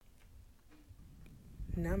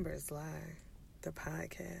Numbers Lie, the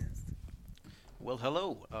podcast. Well,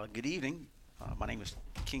 hello. Good evening. My name is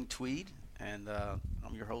King Tweed, and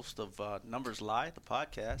I'm your host of Numbers Lie, the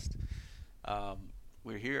podcast.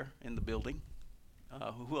 We're here in the building.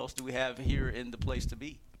 Who else do we have here in the place to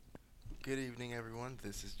be? Good evening, everyone.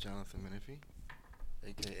 This is Jonathan Menifee,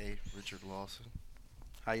 a.k.a. Richard Lawson.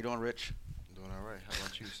 How you doing, Rich? I'm doing all right. How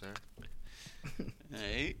about you, sir?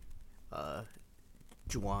 Hey.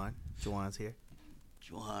 Juwan's here.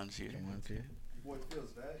 Juwan's here. Your boy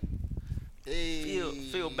Phil's back. Hey.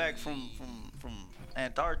 Phil back from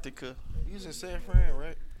Antarctica. He was in San Fran,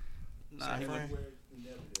 right? Nah, San Fran?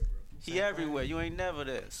 he everywhere. You ain't never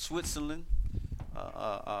there. Switzerland.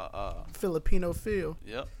 Filipino Phil.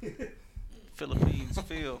 Yep. Philippines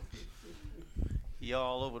Phil. He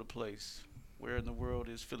all over the place. Where in the world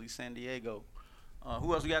is Philly, San Diego?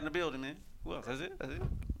 Who else we got in the building, man? Who else? That's it?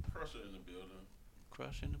 Crusher in the building.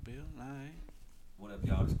 Crush in the building. All right. What up,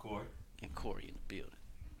 y'all? It's Corey. And Corey in the building.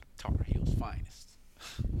 Tar Heels finest.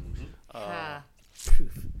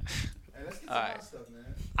 Truth. Hey, let's get All right. stuff, man.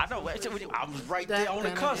 I know. I was right there on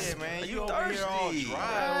the cusp. Yeah, man. Are you over thirsty? here all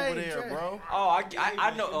dry over there, bro. Oh,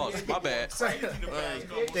 I know. Oh, my bad.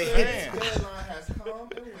 They hit. Man. Deadline has come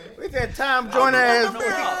and went. Look at Tom Joyner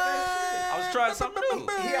I was trying something new.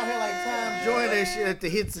 He out here like Tom Joyner shit at the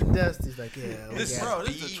hits and dust. He's like, yeah. This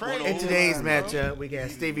is a trade. In today's matchup, we got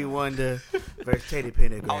Stevie Wonder versus Teddy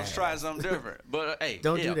Pendergrass. I was trying something different, but hey,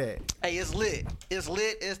 Don't do that. Hey, it's lit. It's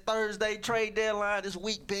lit. It's Thursday trade deadline. This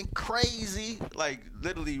week been crazy. Like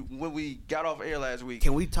literally, when we got off air last week,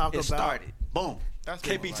 Can we talk it about? started. Boom. That's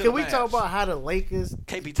KP good. to Can the we Mavs. talk about how the Lakers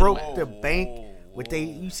KP to broke the the bank with they?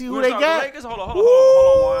 You see who We they start with got? Lakers? Hold on,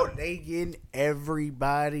 Juan. They getting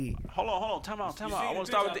everybody. Hold on. Time out. I want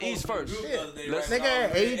to start with the East first. They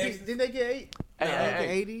got 80. Didn't they get 8? Hey.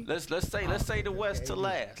 80. Let's say the West to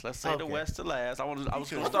last. Let's say the Okay. West to last. I was going to I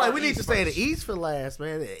start. feel like we with need East to say first. the East for last,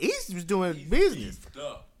 man. The East was doing business.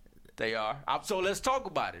 They are. So let's talk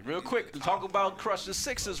about it real quick. Talk about crush the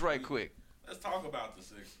Sixers right quick. Let's talk about the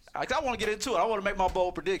Sixers. I want to get into it. I want to make my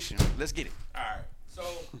bold prediction. Let's get it. All right. So,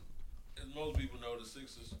 as most people know, the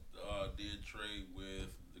Sixers did trade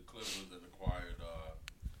with the Clippers and acquired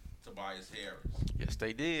Tobias Harris. Yes,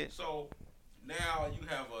 they did. So now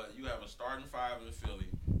you have a starting five in Philly,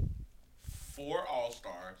 4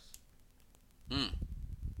 All-Stars, Wait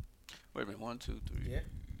a minute. 1, 2, 3. Yeah.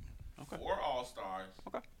 Okay. 4 All-Stars,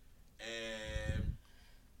 Okay. and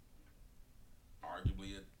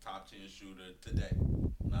arguably a top 10 shooter today,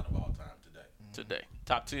 not of all time today, Today,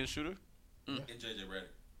 top 10 shooter. and JJ Redick.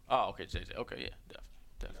 Oh, okay, JJ. Okay, yeah, You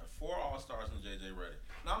definitely. got 4 All-Stars and JJ Redick.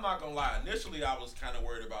 Now, I'm not going to lie. Initially, I was kind of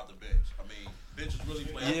worried about the bench. I mean, bench is really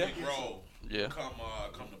playing Yeah. a big role Yeah. come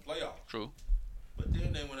the playoffs. True. But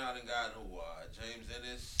then they went out and got James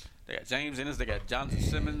Ennis, They got James Ennis. They got Jonathan and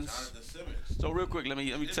Simmons. Jonathan Simmons. So real quick, let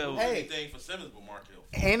me tell. Hey. anything for Simmons but Markel.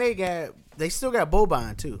 And they still got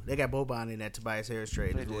Boban too. They got Boban in that Tobias Harris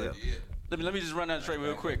trade They as did. well. Yeah. Let me just run down the trade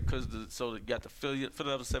real quick because they got the Philadelphia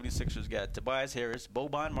 76ers got Tobias Harris,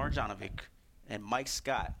 Boban Marjanovic, and Mike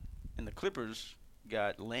Scott, and the Clippers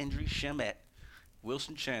got Landry Shamet,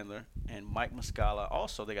 Wilson Chandler, and Mike Muscala.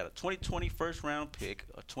 Also, they got a 2020 first round pick,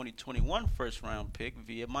 a 2021 first round pick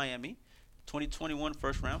via Miami, 2021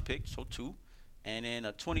 first round pick, so 2, and then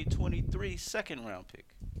a 2023 second round pick.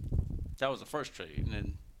 That was the first trade, and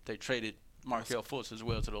then they traded Markel Fultz as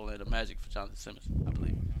well to the Orlando Magic for Jonathan Simmons, I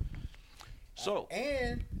believe. So,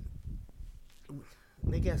 And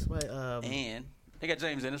they got somebody. and they got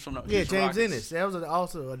James Ennis from the Yeah, Houston James Rockets. Ennis. That was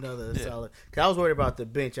also another Yeah. solid. Cause I was worried about the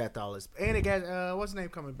bench after all this. And they got what's his name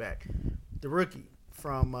coming back? The rookie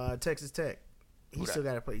from Texas Tech. He Who that? still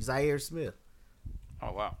got to play. Zaire Smith.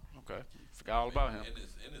 Oh wow, okay, forgot all about him.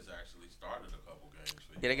 Ennis actually started a couple games.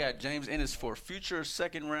 For Yeah, they got James Ennis for future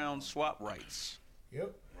second round swap rights.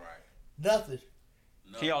 Yep. Right. Nothing.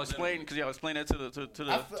 No, Can y'all explain? Cause y'all explain that to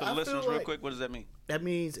the I listeners feel real like- quick. What does that mean? That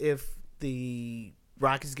means if the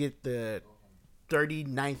Rockets get the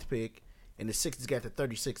 39th pick and the Sixers got the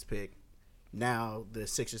 36th pick, now the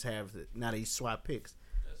Sixers have now they swap picks.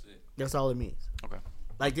 That's it. That's all it means. Okay,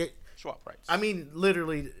 Like they, swap rights. I mean,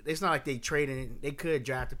 literally, it's not like they trading. They could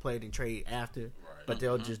draft a player and trade after, Right. but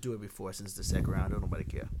they'll just do it before since the second round. Don't nobody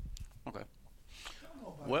care. Okay.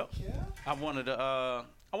 Well, I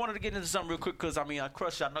wanted to get into something real quick because I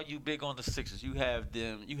Crush. I know you big on the Sixers. You have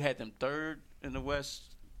them. You had them third in the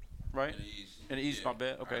West, right? In the East. In the East, Yeah. my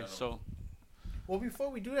bad. Okay, I don't so Well, before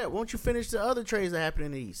we do that, won't you finish the other trades that happened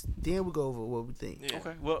in the East? Then we'll go over what we think. Yeah.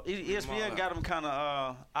 okay. Well, ESPN got them kind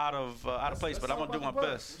of out of place, but I'm gonna do my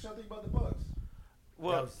best. What y'all think about the Bucks?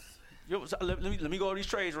 Well, That was- yo, so let me go over these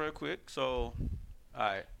trades real quick. So, all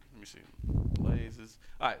right, let me see. Play Porzingis.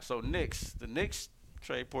 All right, so the Knicks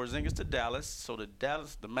trade Porzingis to Dallas. So the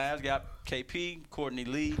Mavs got KP, Courtney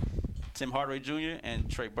Lee, Tim Hardaway Jr., and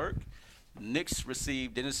Trey Burke. Knicks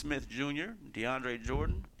received Dennis Smith Jr., DeAndre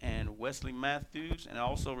Jordan, and Wesley Matthews, and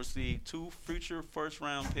also received 2 future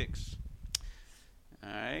first-round picks. All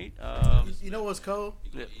right. You know what's cold?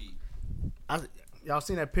 Yeah. Y'all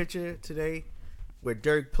seen that picture today where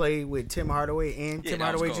Dirk played with Tim Hardaway and Tim that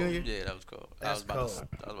Hardaway was Jr.? cold. Yeah, that was cool. I That's was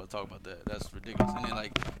about to talk about that. That's ridiculous. And then,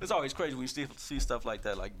 like, it's always crazy when you see stuff like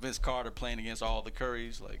that, like Vince Carter playing against all the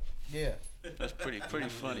Currys. Like, Yeah. that's pretty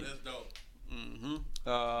funny. That's dope.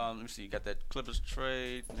 Let me see. You got that Clippers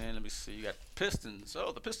trade, and let me see. You got Pistons.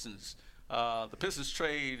 Oh, the Pistons. The Pistons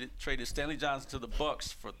traded Stanley Johnson to the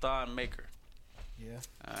Bucks for Thon Maker. Yeah.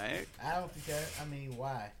 All right. I don't think that. I mean,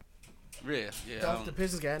 why? Yeah. Don't the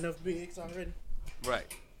Pistons got enough bigs already? Right.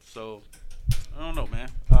 So, I don't know, man.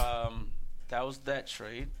 That was that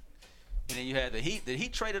trade. And then you had the Heat. The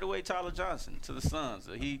Heat traded away Tyler Johnson to the Suns.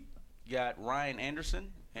 The Heat got Ryan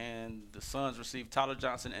Anderson, and the Suns received Tyler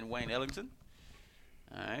Johnson and Wayne Ellington.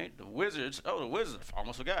 All right. The Wizards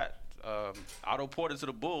almost forgot. Otto Porter to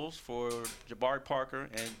the Bulls for Jabari Parker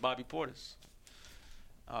and Bobby Portis.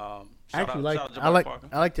 I Jabari Parker.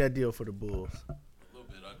 like that deal for the Bulls. A little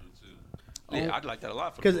bit, I do too. Yeah, I'd like that a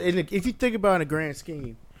lot for the Because Bulls. if you think about it in the grand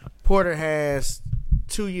scheme, Porter has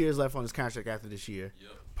 2 years left on his contract after this year. Yep.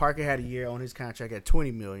 Parker had a year on his contract at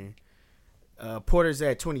 $20 million. Porter's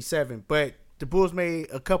at 27, but the Bulls made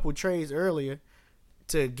a couple trades earlier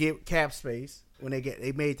to get cap space when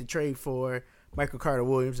they made the trade for Michael Carter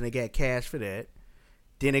Williams, and they got cash for that.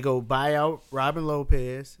 Then they go buy out Robin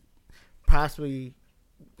Lopez, possibly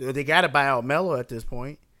they got to buy out Melo at this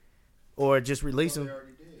point, or just release him. Yeah, they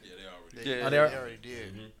already Yeah, They they're- already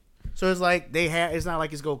did. So it's like it's not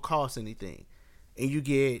like it's gonna cost anything, and you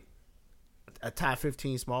get a top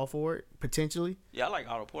 15 small forward potentially. Yeah, I like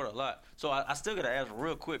Otto Porter a lot. So I still got to ask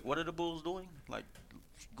real quick, what are the Bulls doing? Like,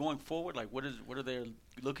 going forward, like what are they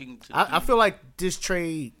looking to do? I feel like this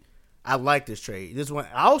trade. I like this trade. This one.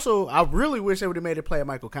 I really wish they would have made it play at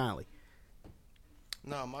Michael Conley.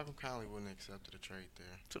 No, Michael Conley wouldn't have accepted a trade there.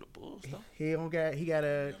 to the Bulls, though. He got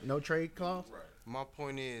a no trade clause. Right. My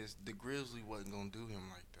point is, the Grizzlies wasn't gonna do him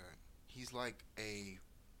like that. He's like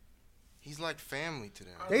family to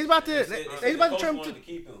them. They about to They trim wanted to. to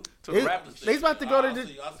keep him To the They- Raptors. They about to go to I the.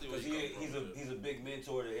 see where because you're coming from. he's a big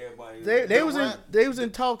mentor to everybody. They was in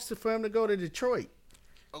talks for him to go to Detroit.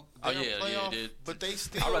 Oh, Oh, they're yeah, playoff, it did. but they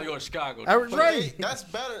still. I'd rather go to Chicago. I was But right. that's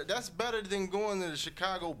better. That's better than going to the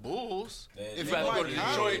Chicago Bulls. Man, If you'd you rather go like to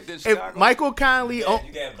Conley- Detroit than If Chicago. Michael Conley you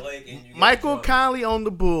on got Blake and you got Michael Jordan. Conley on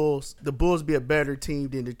the Bulls be a better team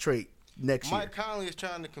than Detroit next year. Mike Conley is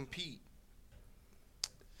trying to compete.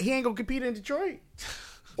 He ain't gonna compete in Detroit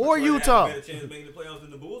or Detroit Utah. had a better chance of making the playoffs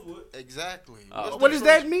than the Bulls would. Exactly. Oh. What does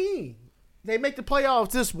that mean? They make the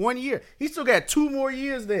playoffs this 1 year. He still got 2 more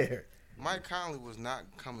years there. Mike Conley was not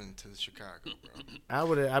coming to Chicago, bro. I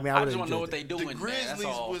would. I mean, I I would just want to know what that. they The doing, man. That's Grizzlies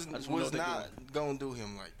all. was I just wanna know what they not doing. gonna do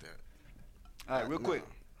him like that. All right, real quick.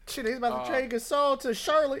 Shit, he's about to trade Gasol to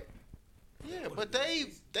Charlotte. Yeah, but they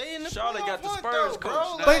in the Charlotte playoff got the hunt, Spurs though, coach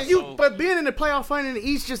bro. now. Like, So- But being in the playoff fight in the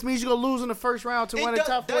East just means you're gonna lose in the first round to one of the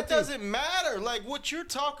top 4 that teams. doesn't matter. Like, what you're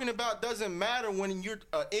talking about doesn't matter when you're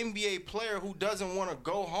an NBA player who doesn't want to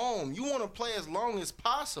go home. You want to play as long as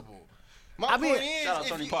possible. My point is, Shout out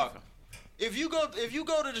Tony Parker. if you go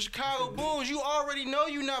to the Chicago Bulls, you already know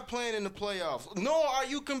you're not playing in the playoffs. Nor are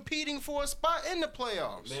you competing for a spot in the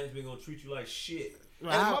playoffs. Management gonna treat you like shit. And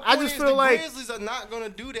my I point just is feel the like Grizzlies are not gonna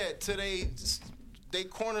do that to they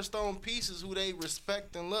cornerstone pieces who they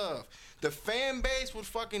respect and love. The fan base would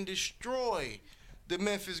fucking destroy the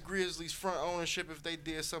Memphis Grizzlies front ownership if they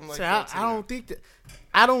did something like See, that. to I them. don't think that.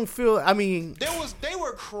 I don't feel. I mean, They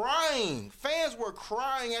were crying. Fans were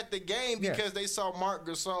crying at the game Yeah. because they saw Marc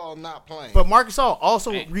Gasol not playing. but Marc Gasol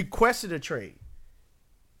also requested a trade.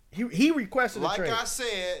 He requested a Like trade. I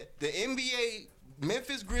said, the NBA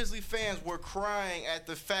Memphis Grizzlies fans were crying at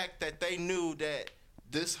the fact that they knew that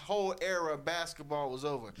this whole era of basketball was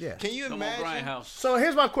over. Yeah. Can you No more imagine? Grindhouse. So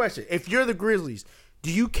here's my question: if you're the Grizzlies,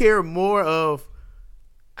 do you care more of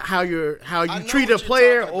how you know treat a what you're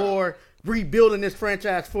player talking about. or rebuilding this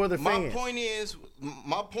franchise for the My fans? point is,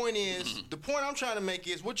 the point I'm trying to make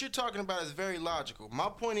is what you're talking about is very logical. My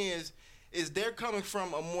point is they're coming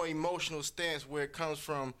from a more emotional stance where it comes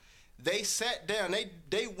from. They sat down.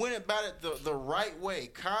 They went about it the right way.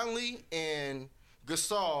 Conley and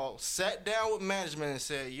Gasol sat down with management and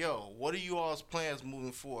said, "Yo, what are you all's plans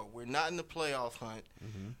moving forward? We're not in the playoff hunt.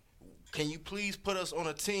 Can you please put us on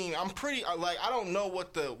a team?" I'm pretty I don't know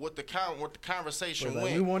what the conversation But, like,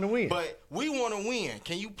 went. we wanna win. but we want to win.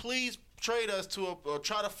 Can you please trade us to or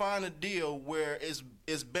try to find a deal where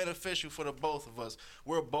it's beneficial for the both of us,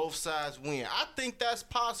 where both sides win. I think that's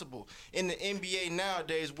possible in the NBA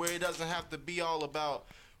nowadays, where it doesn't have to be all about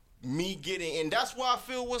me getting. And that's why I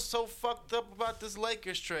feel what's so fucked up about this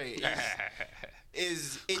Lakers trade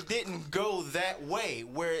is it didn't go that way,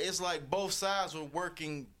 where it's like both sides were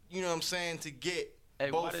working. You know what I'm saying, to get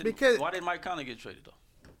Hey, both. why did Mike Conley get traded though?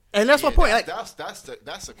 And that's my point. Like, That's a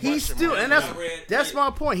question. he's still, mark. and that's my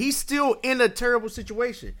point. He's still in a terrible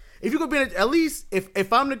situation. If you could be in at least,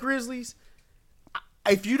 if I'm the Grizzlies,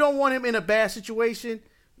 if you don't want him in a bad situation,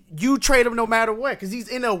 you trade him no matter what, because he's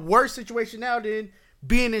in a worse situation now than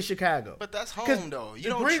being in Chicago. But that's 'Cause home though. You the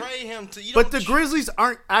don't Grizz- trade him to. You But don't the Grizzlies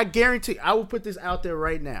aren't. I guarantee. I will put this out there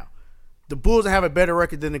right now. The Bulls will have a better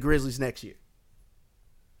record than the Grizzlies next year.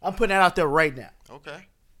 I'm putting that out there right now. Okay.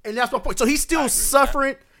 And that's my point. So he's still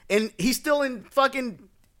suffering, and he's still in fucking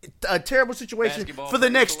a terrible situation Basketball for the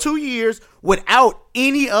players next for 2 years without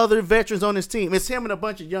any other veterans on his team. It's him and a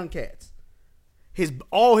bunch of young cats.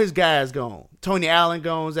 All his guys gone. Tony Allen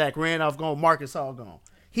gone. Zach Randolph gone. Marcus All gone.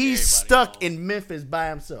 He's Everybody stuck gone. in Memphis by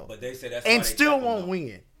himself. But they say that's why And they still kept him, won't though.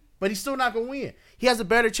 win. But he's still not going to win. He has a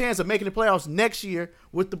better chance of making the playoffs next year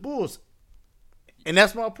with the Bulls. And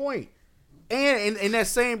that's my point. And in that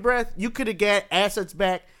same breath, you could have got assets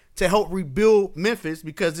back to help rebuild Memphis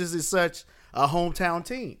because this is such a hometown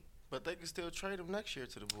team. But they can still trade him next year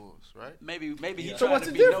to the Bulls, right? Maybe he So trying what's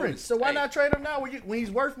to the be difference? noticed. So why Hey, not trade him now when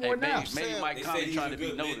he's worth more hey, now? maybe Mike They Conley said he's trying a to be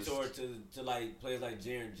good noticed. mentor to like players like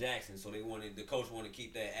Jaren Jackson, so the coach wanted to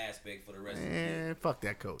keep that aspect for the rest of the year. Man, fuck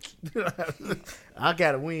that coach. I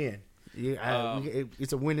got to win.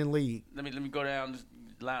 It's a winning league. Let me go down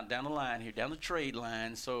the line here, down the trade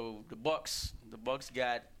line. So the Bucks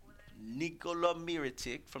got Nikola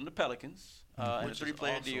Mirotic from the Pelicans in a Which is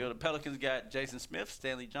 3-player awesome. deal. The Pelicans got Jason Smith,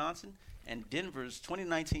 Stanley Johnson, and Denver's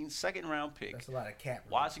 2019 second-round pick. That's a lot of cap.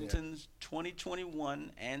 Washington's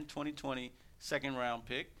 2021 and 2020 second-round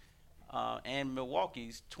pick, and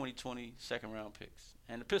Milwaukee's 2020 second-round picks.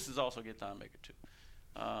 And the Pistons also get Thon Maker too.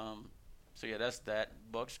 So yeah, that's that.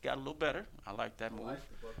 Bucks got a little better. I like that move.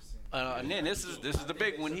 And then this is the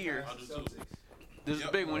big one here. This is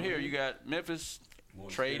the big one here. You got Memphis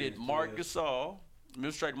traded Marc Gasol.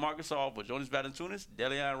 Memphis traded Marc Gasol for Jonas Valanciunas,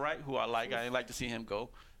 Delion Wright, who I like. I ain't like to see him go,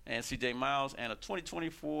 and C.J. Miles, and a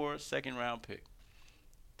 2024 second-round pick.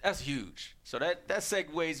 That's huge. So that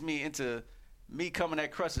segues me into me coming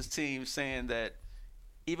at Crush's team saying that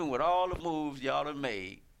even with all the moves y'all have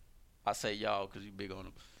made, I say y'all because you big on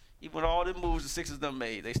them. Even with all the moves the Sixers done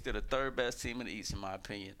made, they still the third best team in the East, in my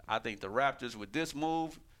opinion. I think the Raptors, with this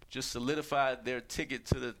move, just solidified their ticket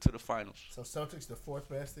to the finals. So Celtics the fourth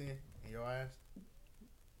best in your eyes?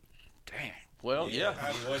 Damn. Well, yeah.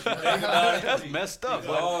 I mean, What you think about it? That's messed up.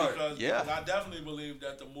 Because- But because yeah. I definitely believe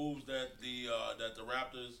that the moves that the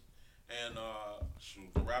Raptors and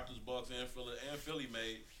the Raptors, Bucks, and Philly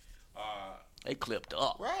made they clipped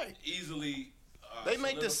up. Right. easily. They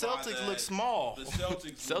make the solidify Celtics that look small. The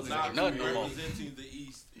Celtics, Celtics will not ain't nothing be no more. representing the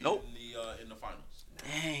East Nope. in the finals.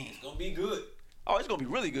 Dang. It's gonna be good. Oh, it's gonna be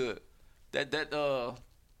really good.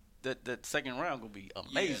 That second round gonna be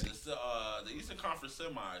amazing. Yeah, the Eastern Conference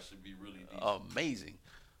semi should be really decent. Amazing.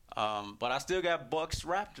 But I still got Bucks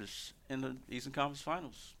Raptors in the Eastern Conference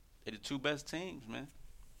Finals. They're the two best teams, man.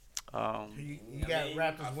 You got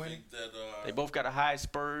Raptors I winning? think that They both got a high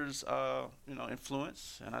Spurs,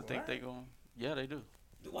 influence, and I think they going. Yeah, they do.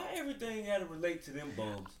 Why everything had to relate to them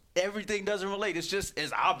bums? Everything doesn't relate. It's just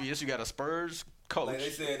it's obvious. You got a Spurs coach Like they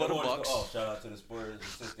said, for the Hornets go- Bucks. Oh, shout out to the Spurs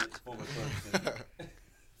assistant, former Spurs assistant.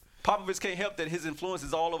 Popovich can't help that his influence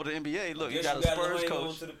is all over the NBA. Look, you Guess got a gotta Spurs hang coach.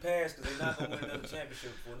 on to the past because they're not gonna win another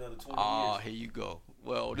championship for another 20 Oh, years. here you go.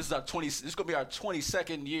 Well, this is our 20. This is gonna be our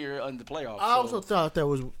 22nd year in the playoffs. I also so thought that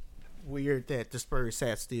was weird that the Spurs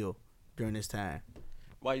sat still during this time.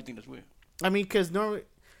 why do you think that's weird? I mean, because normally,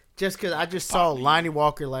 just because I just saw Lonnie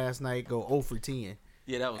Walker last night go 0 for 10.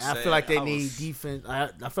 Yeah, that was. I sad. feel like they I need was- defense.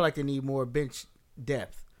 I feel like they need more bench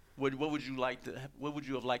depth. What would you like to? What would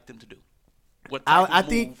you have liked them to do? What I- type of I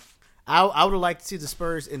think- move? I would have liked to see the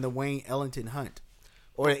Spurs in the Wayne Ellington hunt,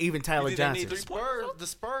 or even Tyler You think they need Johnson. The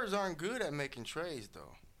Spurs aren't good at making trades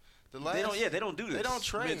though. The last, They don't. Yeah, they don't do this. They don't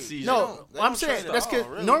trade. mid-season. No, They I'm don't saying trade at that's all, because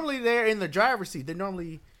really. normally they're in the driver's seat.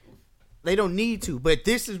 They don't need to, but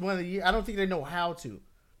this is one of the years. I don't think they know how to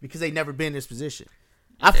because they never been in this position.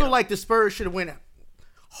 I feel like the Spurs should have went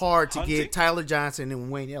hard to Hunting? get Tyler Johnson and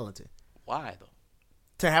Wayne Ellington Why though?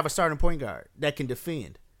 to have a starting point guard that can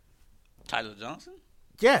defend. Tyler Johnson?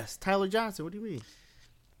 Yes, Tyler Johnson. What do you mean?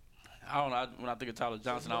 I don't know. When I think of Tyler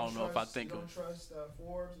Johnson, I don't know if I think You of. don't trust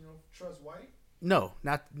Forbes. You don't trust White. No,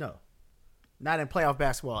 not in playoff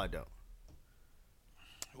basketball. I don't.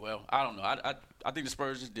 Well, I don't know. I think the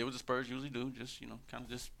Spurs just did what the Spurs usually do. Just kind of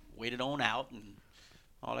just waited on out and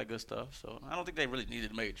all that good stuff. So I don't think they really needed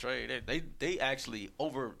to make a trade. They actually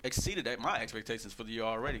exceeded my expectations for the year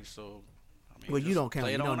already. So I mean, Well, you don't count.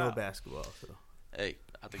 play You it don't on know out. basketball. So Hey,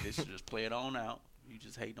 I think they should just play it on out. You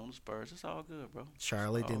just hating on the Spurs. It's all good, bro.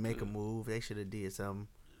 Charlotte All didn't make a good. move. They should have did something.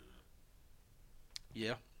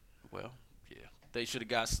 Yeah. Well, yeah. They should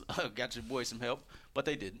have got your boy some help, but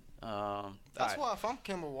they didn't. That's why if I'm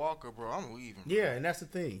Kemba Walker, bro, I'm leaving. Yeah, and that's the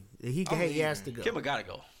thing. I'm He has to leaving. go. Kimba gotta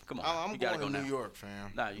go. Come on, I'm you gotta going go to now. New York,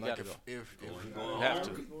 fam. Nah, you gotta go. If He You going have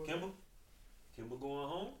home? to. Kimba going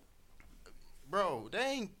home? bro, they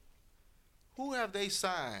ain't. Who have they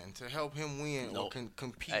signed to help him win or Nope. can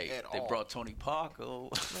compete Hey, at they all? brought Tony Parker.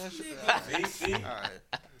 Man, shit. See? All right.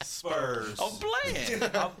 Spurs. I'm playing.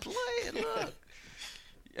 I'm playing. Look.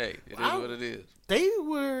 Hey, it is what it is. They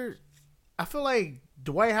were. I feel like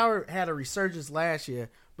Dwight Howard had a resurgence last year,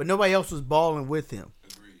 but nobody else was balling with him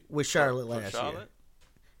Agreed. with Charlotte For last year. Charlotte?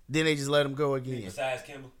 Then they just let him go again. Besides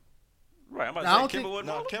Kimba? Right, I'm about I to don't say Kimba think- wasn't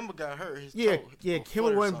No, balling? Kemba got hurt. His Yeah, toe, yeah. or Kimba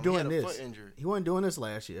foot or wasn't something. doing He had a this. foot injury. He wasn't doing this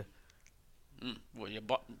last year,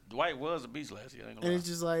 Well, Dwight was a beast last year. I ain't gonna and lie. it's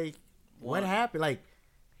just like, what One. happened? Like,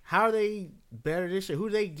 how are they better this year? Who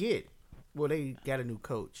do they get? Well, they got a new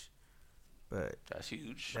coach, but That's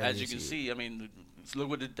huge. That As you is can huge. see, I mean, look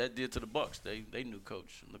what that did to the Bucks. They new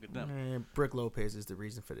coach. Look at them. man, Brooke Lopez is the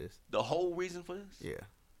reason for this. The whole reason for this? Yeah,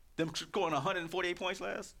 Them scoring 148 points the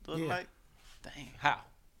other Yeah. night? Dang. How?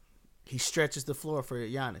 he stretches the floor for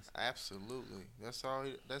Giannis. Absolutely. That's all.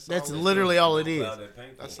 That's That's all he literally do. all it is. About that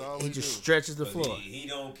paint That's court. all He he just do. stretches the 'Cause floor. He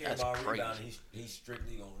don't care That's about crazy. rebounding. He's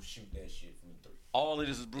strictly going to shoot that shit from three. All it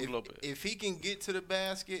is Brook Lopez. If he can get to the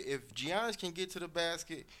basket, if Giannis can get to the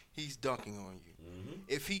basket, he's dunking on you.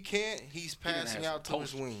 If he can't, he's He done had passing some out to his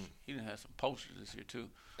posters. wing. He didn't have some posters this year too.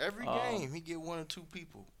 Every game, he get one or two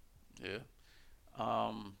people. Yeah.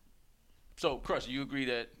 So, Crush, you agree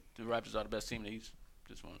that the Raptors are the best team in the East?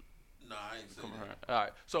 Just want Nah, I ain't to saying come that. around. All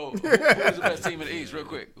right. So, who is the best team in the East? Real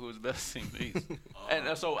quick, who is the best team in the East?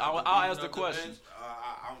 And so I'll ask the question.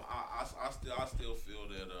 I still feel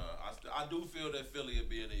that I do feel that Philly will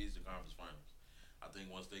be in the Eastern Conference Finals. I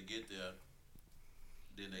think once they get there,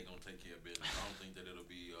 then they're gonna take care of business. I don't think that it'll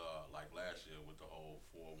be like last year with the whole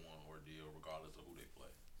 4-1 ordeal, regardless of who they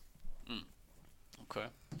play. Okay.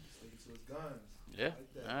 Stick to his guns. Yeah.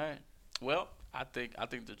 Like that. All right. Well, I think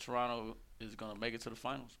the Toronto is gonna make it to the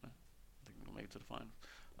finals, man. I think they're gonna make it to the finals.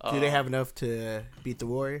 Do they have enough to beat the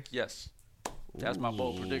Warriors? Yes. That's my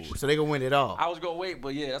bold prediction. So they gonna win it all. I was gonna wait,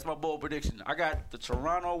 but yeah, that's my bold prediction. I got the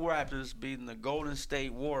Toronto Raptors beating the Golden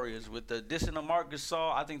State Warriors with the addition of Marc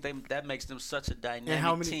Gasol. I think that makes them such a dynamic And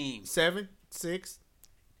how many? team. 7, 6.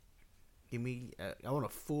 Give me. I want a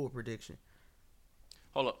full prediction.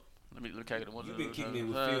 Hold up, let me look at it. You've been kicking it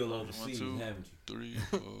with Phil over season, haven't you? 3,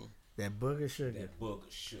 4. That booger sugar. That book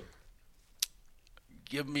is shook.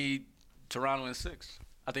 Give me Toronto in 6.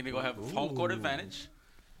 I think they're gonna have home court advantage.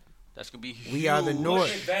 That's gonna be huge. We are the What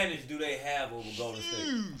North. advantage do they have over Golden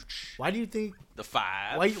State? Why do you think? The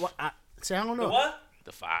 5. Why? See, I don't The know. what?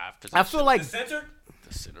 The 5 position. I feel like. The center?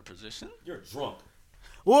 the center position. You're drunk.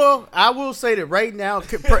 Well, I will say that right now.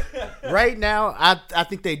 Right now, I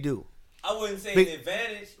think they do I wouldn't say Be- the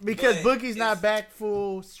advantage because but Boogie's not it's- back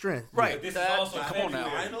full strength. Right. But this That- is also come on now.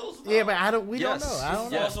 February. Finals? Yeah, but I don't. We Yes. don't know. I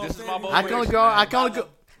don't know. Yes, Also this is my bold I can only prediction, go. man. I can only go.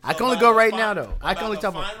 I can only go right now though. I can only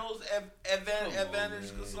talk about. Finals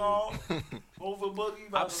advantage Gasol over Boogie.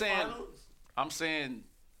 About I'm the saying- finals? I'm saying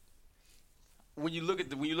when you look at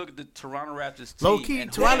the Toronto Raptors team, Low key,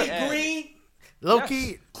 and who Toronto- they Danny have, Green, Low Yes.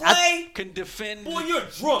 key. Clay. can defend. Boy, you're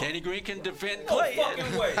drunk. Danny Green can defend No Clay.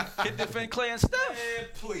 fucking way. Can defend Clay and Steph. Man,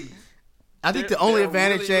 please. I think They're- the only they're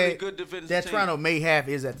advantage really, really that good defensive that team. Toronto may have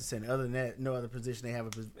is at the center. Other than that, no other position they have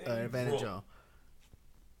an Man, advantage bro. on.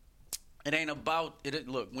 It ain't about it.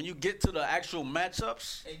 Look, when you get to the actual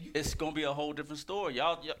matchups, it's gonna be a whole different story.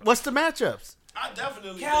 Y'all What's the matchups? I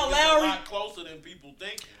definitely Cal think it's Lowry. a lot closer than people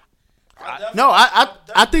think. No,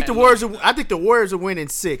 I think the Warriors. I think the Warriors will win in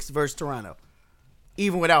 6 versus Toronto,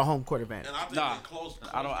 even without home court advantage. And I think Nah, they're close.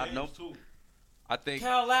 I don't- I games know. too. I think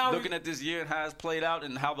Kyle Lowry. looking at this year and how it's played out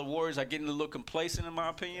and how the Warriors are getting a little complacent, in my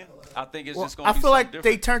opinion, I think it's Well, just gonna I be feel like something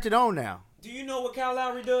they different. turned it on now. Do you know what Kyle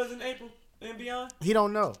Lowry does in April and beyond? He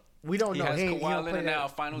don't know. We don't He know. has He don't Kawhi play Leonard that. now,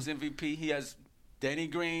 Finals MVP. He has Danny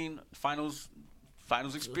Green, Finals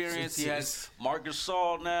experience. He has Marc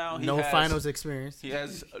Gasol now. He No has, finals experience. He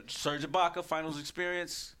has Serge Ibaka Finals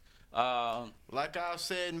experience. Like I've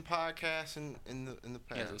said in podcasts in the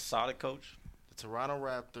He has a past, solid coach. the Toronto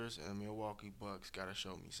Raptors and the Milwaukee Bucks got to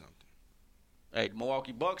show me something. Hey,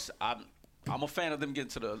 Milwaukee Bucks. I'm a fan of them getting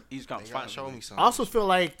to the East They Conference gotta Finals. show me I something. also feel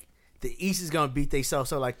like the East is gonna beat themselves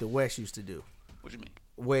so like the West used to do, What you mean?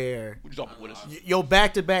 where What you talking about with us? your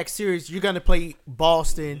back-to-back series, you're gonna play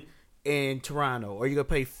Boston and Toronto, or you're gonna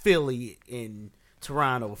play Philly in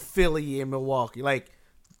Toronto, Philly in Milwaukee. Like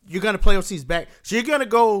you're gonna play those teams back, so you're gonna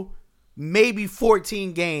go maybe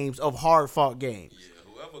 14 games of hard-fought games. Yeah,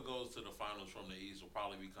 whoever goes to the finals from the East will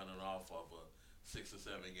probably be coming off of a 6 or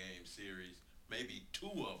 7 game series, maybe 2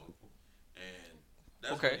 of them, and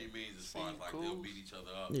that's Okay. what he means as far as like they'll beat each other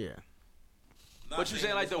up. Yeah, Not But you saying,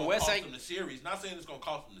 it's like, the gonna West cost ain't- them the series. Not saying it's gonna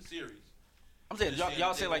cost them the series. I'm saying Just y'all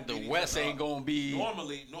that say they like gonna the beat West each other ain't up. gonna be.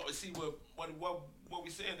 Normally, see what we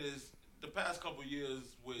saying is the past couple years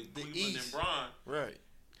with The Cleveland East. and Bron, Right.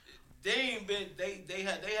 they ain't been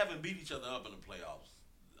they haven't beat each other up in the playoffs.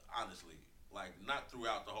 Honestly, like not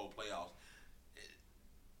throughout the whole playoffs.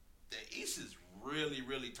 The East is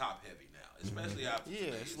really top heavy now, especially after Yeah,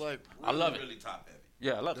 today. it's like- I love it. Really top heavy.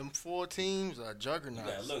 Yeah, I love it. Them 4 teams are You juggernauts.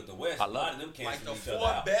 gotta look, the West, I a love lot it. of them Like cancel the each other 4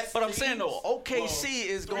 out. best. But I'm teams, saying, though, OKC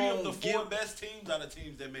is 3 gonna of the 4 give- best teams are the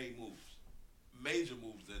teams that made moves, major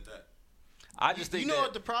moves at that. I just think you know that,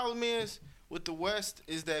 what the problem is with the West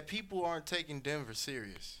is that people aren't taking Denver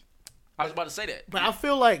serious. I was about to say that. but I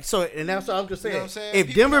feel like so, and that's what I'm just You know saying. what I'm saying? If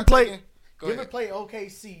People Denver not play, taking- Go Denver ahead. play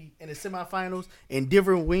OKC in the semifinals and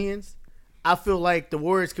Denver wins, I feel like the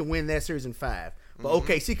Warriors can win that series in 5, but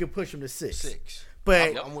OKC can push them to 6. 6.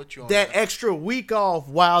 But I'm with you on that that. extra week off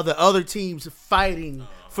while the other team's fighting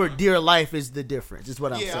for dear life is the difference. Is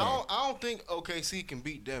what I'm Yeah, saying. I don't think OKC can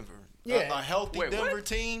beat Denver. Yeah. A healthy Wait, Denver what?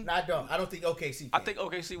 team. I don't think OKC. I Can. think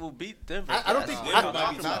OKC will beat Denver. I don't think- That's- Denver I-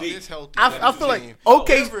 might be Not too deep. this healthy. I feel like team.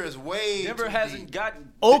 OK Denver is way Denver too hasn't deep.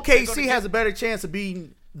 gotten. OKC has a better chance of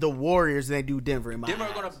beating the Warriors than they do Denver. In my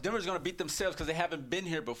eyes. Denver's gonna beat themselves because they haven't been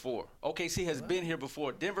here before. OKC has been here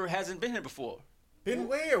before. Denver hasn't been here before. Been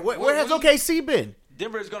where? Where has OKC been?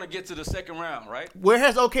 Denver is gonna get to the second round, right? Where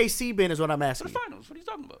has OKC been? Is what I'm To asking. the you. finals. What are you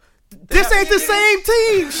talking about? This ain't the same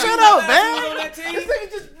team. Shut up, man. on that team? This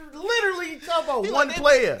ain't just literally talking about one like,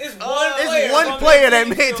 player. It's one player. It's one player that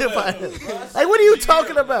made the finals. Like, what are you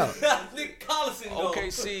talking about? Nick Collison, though.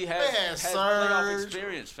 OKC They has had playoff Serge,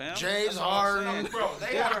 experience, fam. James That's what I'm Harden. saying. Bro, they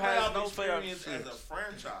Denver have has playoff no experience playoff as a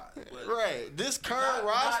franchise. But Right. This current Not-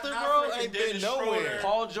 roster, not bro, freaking ain't been Dennis nowhere. Schroeder.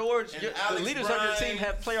 Paul George, And the Alex leaders of your Bryant. team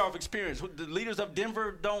have playoff experience. The leaders of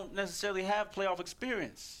Denver don't necessarily have playoff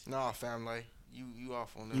experience. Nah, family. You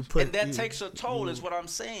off on this. You put And that you- takes a toll, is what I'm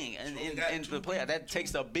saying. And So we in got the two player, that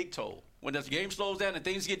takes a big toll. When the game slows down and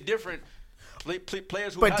things get different,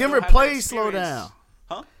 players who But don't Denver have that plays slow experience- down.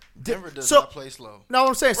 Huh? Denver does so- not play slow. No,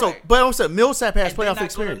 I'm saying so. Right. But I'm saying Millsap has And they're playoff not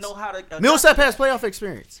experience. gonna know how to Millsap has playoff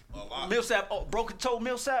experience. a lot. Millsap, broken toe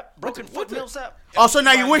Millsap, broken foot Millsap. Also,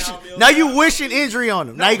 now you Right wishing. now, Now you Millsap- wishing injury on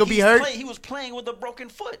him. Now you gonna be hurt. He was playing with a broken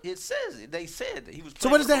foot. It says it. They said that he was. So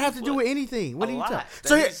Playing what does with that a have to broken do with foot. anything? What A are you lot. talking? That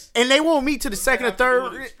So he's- and they won't meet to the second or have to do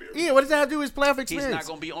third. with experience? Yeah, what does that have to do with his playoff He's experience? not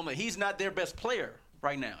gonna be on the. He's not their best player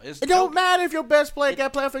right now. It's It don't joke. matter if your best player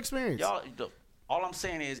got playoff experience. Y'all, look, all I'm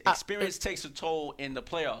saying is experience takes a toll in the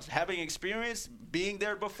playoffs. Having experience, being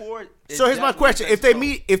there before. So here's my definitely question: takes If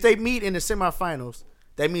they a toll. meet in the semifinals,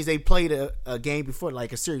 that means they played a game before,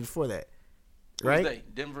 like a series before that, Who's right? they?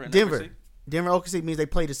 Denver and Denver, OKC? Denver, OKC means they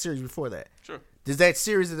played a series before that. Sure, Does that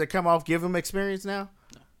series that they come off give them experience now?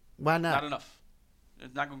 No. Why not not? enough.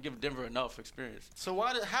 It's not gonna give Denver enough experience. So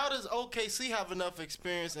how does OKC have enough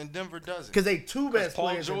experience and Denver doesn't? Because they two best Paul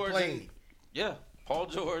players have George played. Yeah, Paul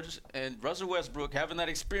George and Russell Westbrook having that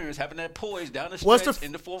experience, having that poise down the What's stretch the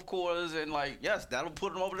in the fourth quarters, and that'll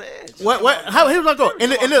put them over the edge. What? How? Here's my goal. In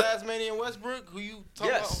the Tasmanian Westbrook, who you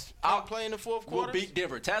talking Yes, about I'll play in the fourth We'll quarter? beat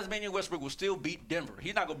Denver. Tasmanian Westbrook will still beat Denver.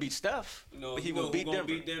 He's not gonna beat Steph, but he will beat who's gonna Denver.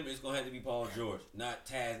 beat Denver? It's gonna have to be Paul George, not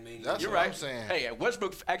Tasmania. That's You're what right. I'm saying. Hey,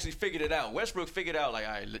 Westbrook actually figured it out. Westbrook figured out, all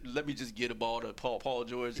right, let me just get a ball to Paul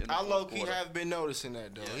George. In the I fourth low-key quarter. have been noticing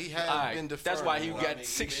that, though. He has All right, been deferring. that's why he more. got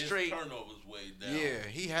six even straight. His turnovers way down. Yeah,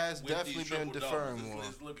 he has With definitely these been triple deferring doubles, more.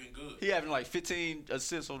 It's looking good. He having like 15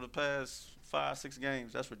 assists over the past 5-6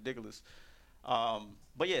 games. That's ridiculous.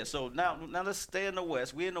 But yeah, so now let's stay in the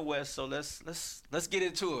West. We're in the West, so let's get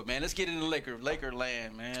into it, man. Let's get into Laker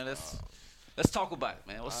land, man. Let's talk about it,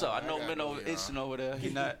 man. What's up? I know gotta Minnow go, y'all. itching over there. He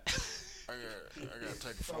not. I gotta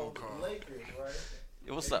take a phone call.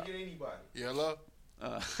 Yeah, what's up? Yeah, hello?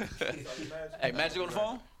 Hey, Magic on the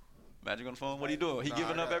phone? Magic on the phone? What are you doing? He Nah,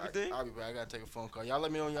 giving I up got- everything? I'll be back. I gotta take a phone call. Y'all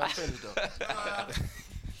let me know when y'all finished, though.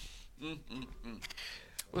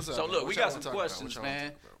 What's up? So man? look, What we y'all got wanna some talk about? questions, What y'all wanna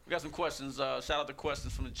man. talk about? We got some questions. Shout out the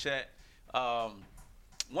questions from the chat.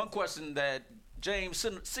 One question that James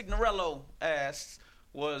Signorello asked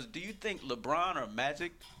was, do you think LeBron or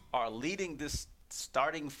Magic are leading this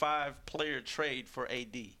starting 5-player trade for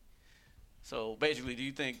AD. So basically, do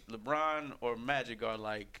you think LeBron or Magic are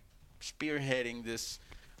like spearheading this?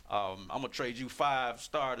 I'm gonna trade you 5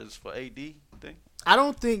 starters for AD thing. I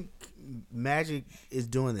don't think Magic is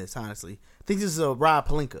doing this. Honestly, I think this is a Rob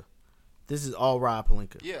Pelinka. This is all Rob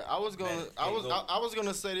Pelinka. Yeah, I was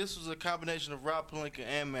gonna say this was a combination of Rob Pelinka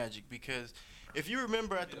and Magic, because if you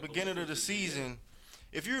remember at the beginning of the season,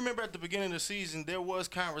 there was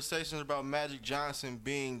conversations about Magic Johnson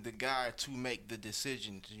being the guy to make the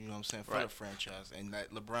decision, you know what I'm saying, for the franchise, and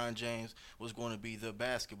that LeBron James was going to be the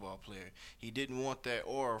basketball player. He didn't want that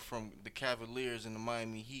aura from the Cavaliers and the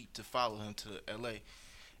Miami Heat to follow him to LA.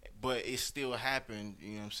 But it still happened,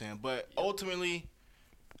 you know what I'm saying? But ultimately,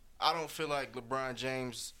 I don't feel like LeBron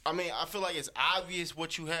James – I mean, I feel like it's obvious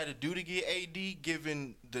what you had to do to get AD,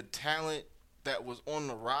 given the talent that was on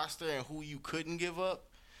the roster and who you couldn't give up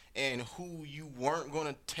and who you weren't going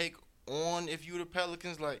to take on if you were the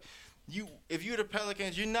Pelicans. Like, if you're the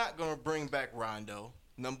Pelicans, you're not going to bring back Rondo,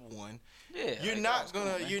 number one. Yeah, You're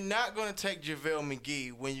not gonna take JaVale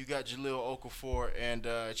McGee when you got Jahlil Okafor and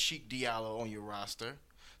Cheik Diallo on your roster.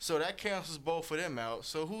 So that cancels both of them out.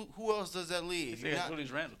 So who else does that leave? They got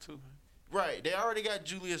Julius Randle too. Right. They already got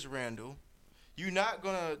Julius Randle. You're not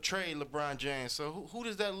gonna trade LeBron James. So who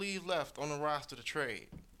does that leave left on the roster to trade?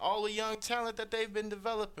 All the young talent that they've been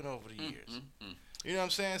developing over the years. You know what I'm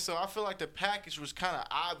saying? So I feel like the package was kind of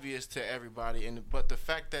obvious to everybody, but the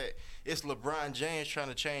fact that it's LeBron James trying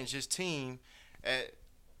to change his team at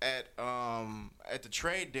the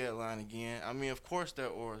trade deadline again, I mean, of course that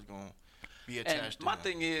aura is going to be attached to my him.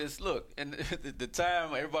 thing is, look, and the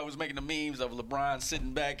time everybody was making the memes of LeBron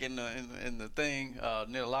sitting back in the thing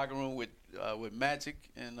near the locker room with Magic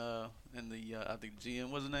and the I think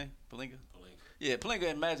GM, what's his name? Pelinka. Yeah, Pelinka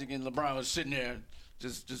and Magic and LeBron was sitting there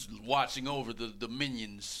just watching over the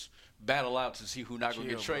minions battle out to see who not gonna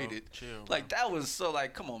get traded. Like that was so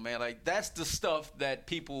like, come on, man, like that's the stuff that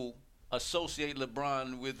people associate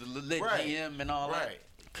LeBron with, the lit GM and all that. Right.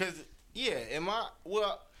 Because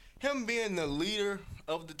him being the leader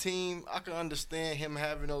of the team, I can understand him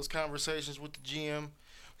having those conversations with the GM,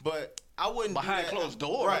 but I wouldn't behind do that closed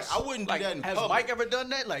doors. Right, I wouldn't do that in public. Has Mike ever done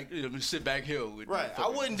that? Like, let me sit back here with I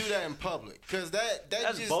wouldn't do that in public because that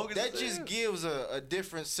just gives a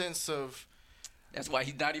different sense of. That's why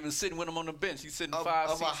he's not even sitting with him on the bench. He's sitting of 5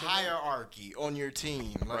 of a seats hierarchy on your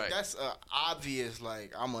team. Like Right. that's obvious.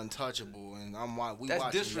 Like I'm untouchable and we That's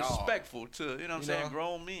watching disrespectful to, you know what I'm saying,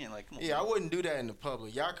 grown men. Like, come on. Yeah, I wouldn't do that in the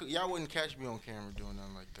public. Y'all wouldn't catch me on camera doing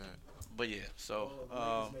nothing like that. But yeah, so the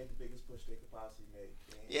Lakers made the biggest push they could possibly make.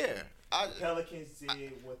 Yeah, the Pelicans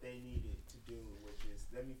did what they needed to do, which is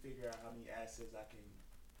let me figure out how many assets I can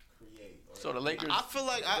create. So the Lakers. I feel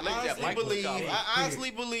like I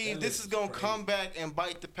honestly believe this is gonna come back and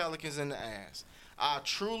bite the Pelicans in the ass. I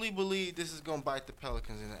truly believe this is gonna bite the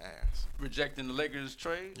Pelicans in the ass. Rejecting the Lakers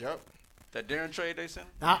trade. Yep. That Darren trade they sent.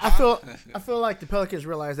 I feel like the Pelicans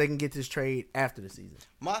realize they can get this trade after the season.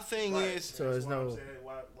 My thing is, so there's no.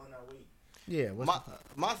 Why not wait? Yeah.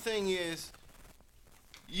 My thing is,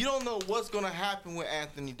 you don't know what's gonna happen with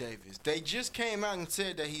Anthony Davis. They just came out and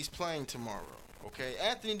said that he's playing tomorrow. Okay,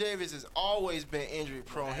 Anthony Davis has always been injury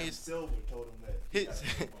prone. Silver told him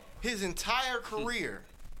that his entire career,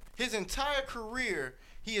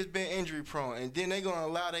 he has been injury prone. And then they're gonna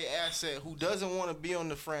allow their asset who doesn't want to be on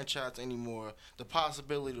the franchise anymore the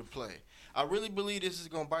possibility to play. I really believe this is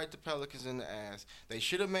gonna bite the Pelicans in the ass. They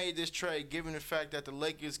should have made this trade given the fact that the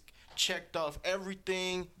Lakers checked off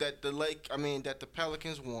everything that the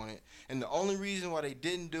Pelicans wanted, and the only reason why they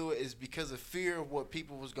didn't do it is because of fear of what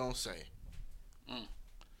people was gonna say.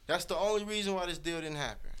 That's the only reason why this deal didn't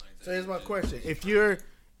happen. So here's my question: If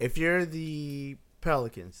you're the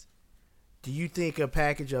Pelicans, do you think a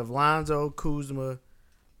package of Lonzo, Kuzma,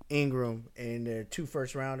 Ingram, and their 2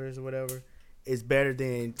 first-rounders or whatever is better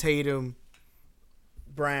than Tatum,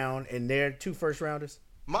 Brown, and their 2 first-rounders?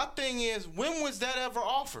 My thing is, when was that ever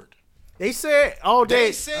offered? They said all day.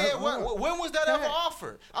 They said when was that ever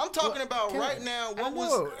offered? I'm talking about right now.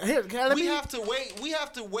 We have to wait. We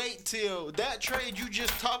have to wait till that trade you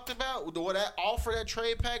just talked about, that offer, that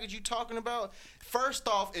trade package you talking about. First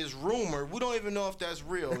off, is rumor. We don't even know if that's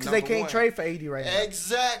real. Because they can't trade for AD right now.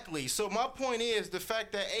 Exactly. So my point is the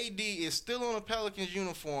fact that AD is still on a Pelicans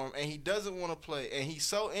uniform and he doesn't want to play and he's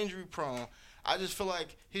so injury prone. I just feel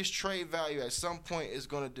like his trade value at some point is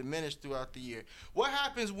going to diminish throughout the year. What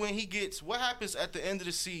happens at the end of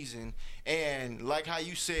the season and like how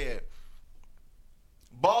you said,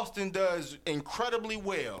 Boston does incredibly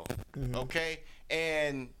well, okay?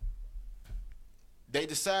 And they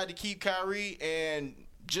decide to keep Kyrie and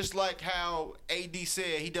just like how AD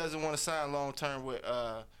said he doesn't want to sign long term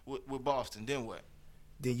with Boston. Then what?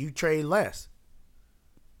 Then you trade less.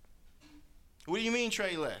 What do you mean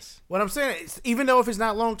trade less? What I'm saying is, even though if it's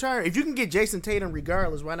not long term, if you can get Jason Tatum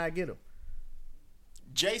regardless, why not get him?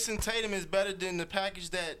 Jason Tatum is better than the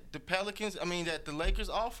package that that the Lakers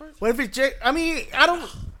offered. What if it's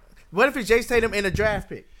What if it's Jason Tatum in a draft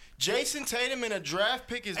pick? Jason Tatum in a draft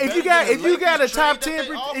pick is If you got a top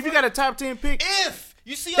 10 pick, if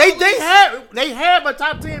you see they have a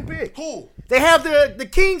top 10 pick. Who? They have the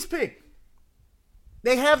Kings pick.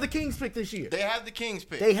 They have the Kings pick this year. They have the Kings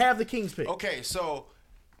pick. They have the Kings pick. Okay, so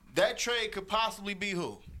that trade could possibly be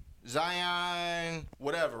who? Zion,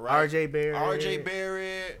 whatever, right? RJ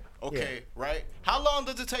Barrett. Okay, right. How long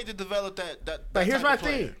does it take to develop that But here's type my of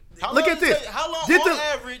player? thing. How Look long at does it this. take- how long, Did on the-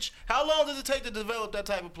 average, how long does it take to develop that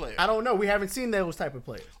type of player? I don't know. We haven't seen those type of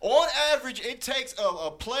players. On average, it takes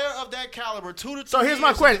a player of that caliber 2 to 3 So here's my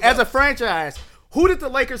years to question: as a develop. franchise, who did the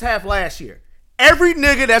Lakers have last year? Every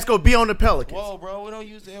nigga that's gonna be on the Pelicans. Whoa, bro, we don't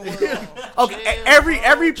use the N-word. Okay, Chill, every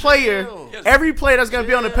bro, player, chill. every player that's gonna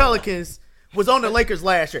be on the Chill. Pelicans was on the Lakers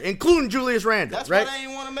last year, including Julius Randle, That's right? why they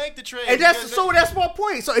didn't want to make the trade. And because that's my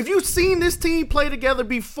point. So if you've seen this team play together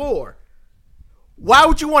before, why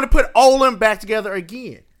would you want to put all of them back together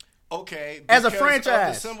again? Okay, As a because franchise.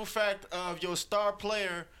 of the simple fact of your star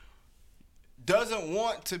player doesn't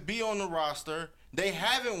want to be on the roster. They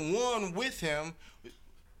haven't won with him.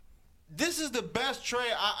 This is the best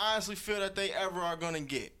trade I honestly feel that they ever are going to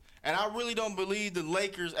get. And I really don't believe the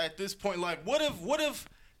Lakers at this point. Like, what if,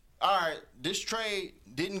 all right, this trade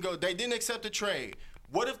didn't go, they didn't accept the trade.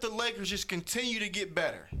 What if the Lakers just continue to get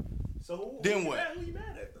better? So Then what? Who you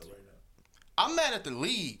mad at though right now? I'm mad at the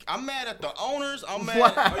league. I'm mad at the owners. I'm mad Why?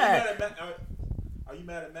 at Are you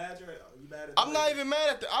mad at Magic? Are you mad at? I'm not even mad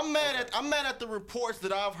at I'm mad at the reports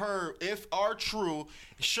that I've heard, if are true,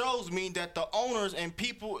 shows me that the owners and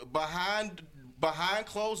people behind behind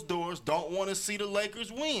closed doors don't want to see the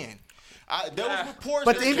Lakers win. There was reports,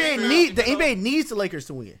 But the that came out- NBA needs the Lakers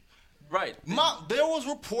to win. Right. There was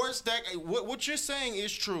reports that what you're saying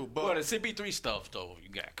is true, but Well, the CP3 stuff, though, you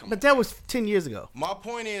got. Come on. But that was 10 years ago. my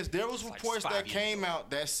point is there was like reports 5 that years came out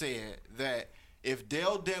that said that if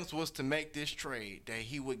Dell Demps was to make this trade, that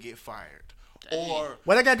he would get fired, or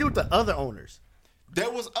What I got to do with the other owners? there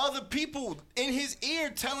was other people in his ear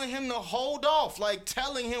telling him to hold off, like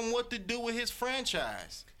telling him what to do with his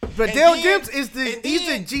franchise. But And Dale then- Demps is and he's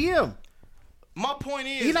then- the GM. My point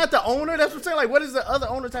is, He's not the owner. That's what I'm saying. Like, what does the other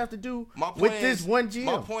owners have to do my point with is, this one GM?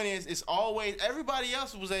 My point is, it's always everybody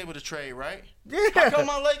else was able to trade, right? Yeah. How come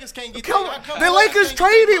my Lakers can't get? Come how on. come The my Lakers can't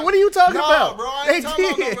get- traded. What are you talking Nah, about? bro, I They ain't talking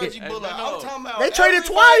about no did. Reggie Bullock. no. I'm talking about They traded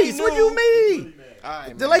everybody twice. What do you knew- mean? All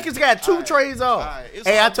right, The man. Lakers got two All right. trades off. All right. It's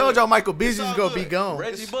Hey, all I told good. y'all Michael It's Beasley was all gonna be good. gone.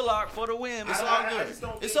 Reggie Bullock for the win. It's man. all I good. just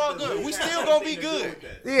don't It's think all the good. league We has still gonna be anything to do good. with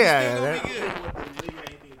that. Yeah. Still gonna that- be good. What the league ain't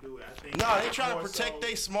anything to do with it. I think No, they it's trying to more protect so-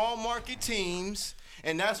 their small market teams,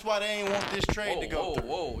 and that's why they ain't want this trade to go through.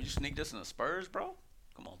 Whoa. You sneak this in the Spurs, bro?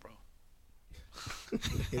 Come on, bro.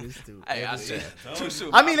 It is stupid. Hey, I said too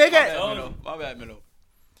soon. I mean, they got- My bad, Minnow.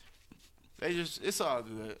 They just, it's all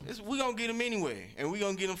good. We gonna get them anyway, and we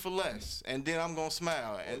gonna get them for less, and then I'm gonna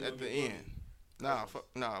smile at the end. Nah,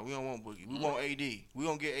 we don't want Boogie. We want AD. We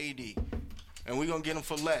gonna get AD, and we gonna get him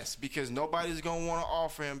for less because nobody's gonna want to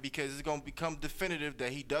offer him because it's gonna become definitive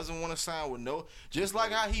that he doesn't want to sign with no. Just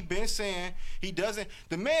like how he been saying he doesn't.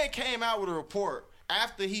 The man came out with a report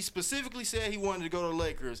after he specifically said he wanted to go to the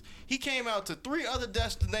Lakers. He came out to 3 other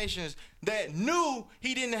destinations that knew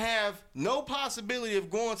he didn't have no possibility of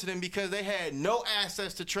going to them because they had no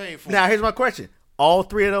assets to trade for. Now, here's my question. All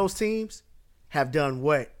 3 of those teams have done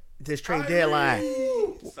what this trade deadline?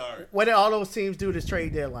 Sorry. What did all those teams do this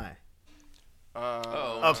trade deadline?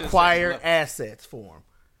 Acquire Just- assets for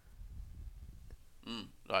them.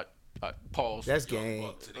 All right, pause. That's game.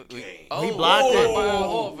 Oh, He blocked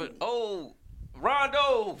it. Oh,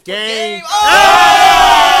 Rondo. for Game.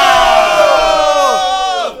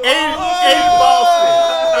 Oh! In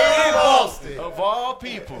Boston. Of all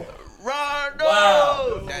people. Rondo.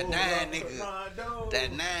 Wow. That 9 nigga. Rondo.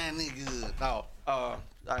 That 9 nigga. No. All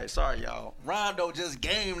right, sorry, y'all. Rondo just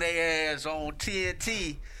gamed their ass on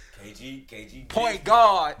TNT. KG.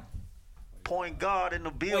 Point guard in the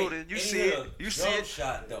building. Wait, You and see he it. hit a You see jump it.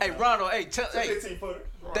 shot, though. Hey, Rondo. Hey, hey. 15-footer.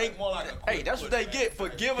 They, More like a quick hey, that's what foot, they man. get for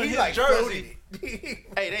giving He his like jersey. floated.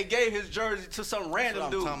 Hey, they gave his jersey to some random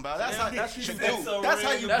I'm dude. talking about. That's what you That's do. so That's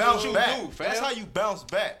how you That's bounce what you back. do, fam. That's how you bounce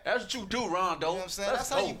back. That's what you do, Rondo. You know what I'm saying? That's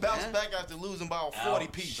how you dope, bounce man. back after losing by a 40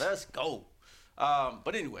 Ouch. piece. Let's go.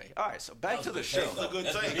 But anyway, all right. So back to the show. That's a good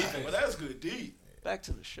That's take, defense. but that's good deep. Back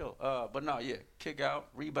to the show. But no, yeah, kick out,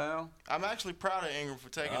 rebound. I'm actually proud of Ingram for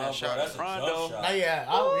taking Oh, that bro, shot. that's a Rondo. jump shot.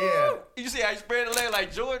 Yeah. You see how he spread the leg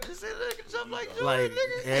like Jordan? You see that jump like Jordan, Like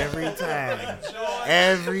nigga? every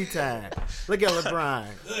time. Look at LeBron.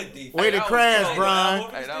 Good defense. Way to that was crash, cold.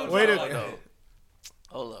 Brian. Hey, that was Way to- hard, though.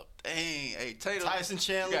 Hold up. Dang. Hey, Tatum. Tyson You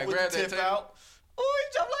Chandler gotta with grab the that tip Tatum. out. Oh,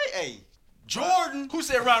 he jumped like, hey, Jordan. who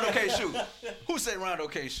said Rondo can't shoot? Who said Rondo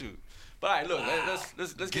can't shoot? But all right, look,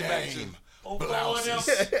 let's get back to Game. On four of them.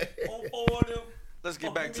 On four of them. let's get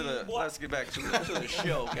Fuck back you to mean, the boy? let's get back to the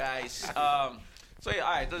show, guys. So yeah,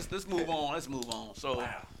 all right, let's move on. Let's move on. So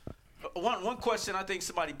one question I think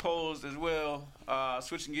somebody posed as well,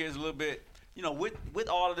 switching gears a little bit. You know, with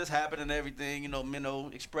all of this happening and everything, you know, Minnow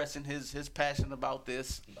expressing his passion about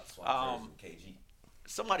this. About to swap jerseys from KG.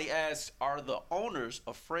 Somebody asked, are the owners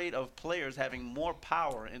afraid of players having more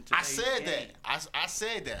power in today's I said game? that. I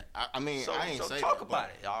said that. I mean, So, I ain't so say talk that. about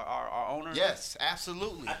it. Our owners. Yes,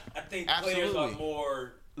 absolutely. I think players are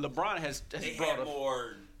more. LeBron has They brought have up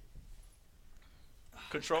more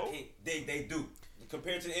control. They do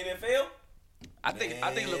compared to the NFL. I think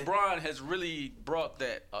Man. LeBron has really brought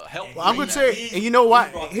that help. Well, I'm gonna He- say, he- and you know what?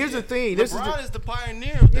 he brought Here's the it. thing. This LeBron is is the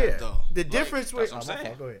pioneer of that, yeah. though. The Like, difference with. that's what I'm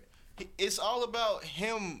saying. Go ahead. It's all about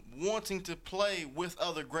him wanting to play with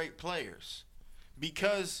other great players,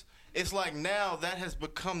 because it's like now that has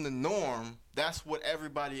become the norm. That's what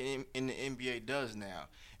everybody in the NBA does now,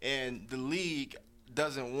 and the league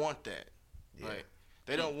doesn't want that. Like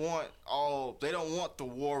they don't want the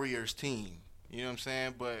Warriors team. You know what I'm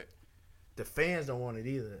saying? But The fans don't want it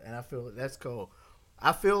either, and I feel that's cool.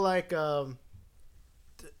 I feel like I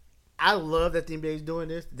love that the NBA is doing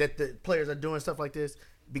this, that the players are doing stuff like this,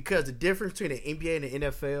 because the difference between the NBA and the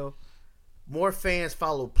NFL, more fans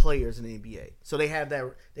follow players in the NBA, so they have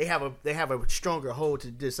a stronger hold to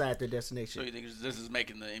decide their So destination. you think this is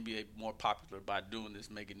making the NBA more popular by doing this,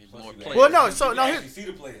 making it more you players? Well, no, so You no. can actually see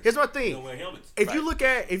the players. Here's my They thing. don't wear helmets. If you look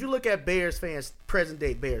at Bears fans, present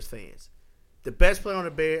day Bears fans, the best player on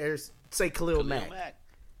the Bears, say Khalil Mack.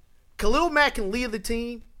 Khalil Mack can lead the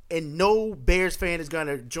team, and no Bears fan is going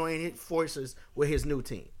to join his forces with his new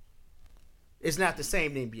team. It's not the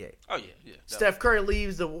same in the NBA. Oh yeah. Steph Curry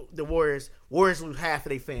leaves the Warriors. Warriors lose half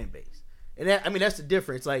of their fan base, and that's the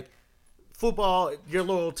difference. Like football, you're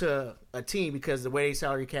loyal to a team because the way they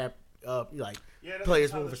salary cap, That's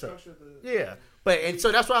players how move the and stuff. structure of the- Yeah, but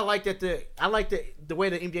so that's why I like that the way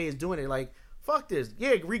the NBA is doing it. Like fuck this,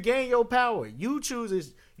 yeah, regain your power. You choose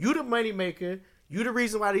this. You the money maker. You the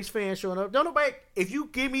reason why these fans showing up. Don't nobody. If you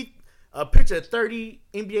give me a picture of 30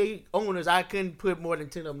 NBA owners, I couldn't put more than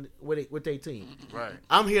 10 of them with their team. right.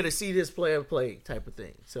 I'm here to see this player play, type of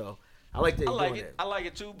thing. So I like that. I you're like doing it. that. I like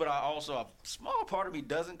it too, but I also a small part of me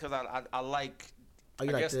doesn't because I like. Oh, you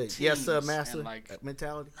I like guess the yes sir teams master and, like,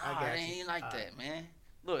 mentality? Nah, I I got you. ain't like that, man.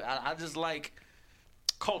 Look, I just like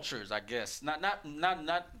cultures, I guess. Not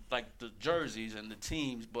like the jerseys and the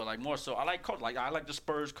teams, but like more so. I like culture. Like I like the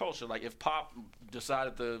Spurs culture. Like if Pop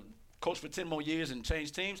decided to coach for 10 more years and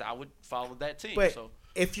change teams, I would follow that team. But So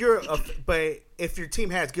if if your team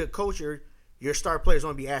has good culture, your star players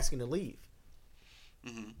won't be asking to leave.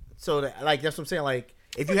 Mm-hmm. So that's what I'm saying. Like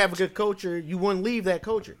if you have a good culture, you wouldn't leave that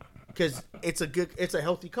culture because it's a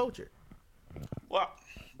healthy culture. well.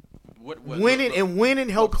 What, Winning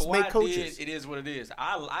helps what make Kawhi coaches. did, it is what it is.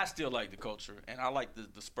 I still like the culture, and I like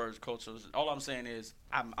the Spurs culture. All I'm saying is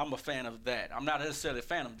I'm a fan of that. I'm not necessarily a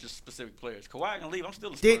fan of just specific players. Kawhi can leave. I'm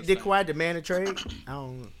still a Spurs Did fan. Kawhi demand a trade? I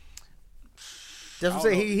don't know. That's what I'm I don't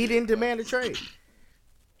saying. know. He didn't demand a trade.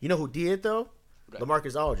 You know who did though? Right.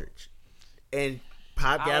 LaMarcus Aldridge. And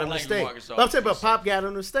Pop I got don't him like to stay. LaMarcus But I'm saying, but Aldridge. Pop got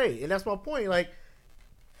him to stay, and that's my point. Like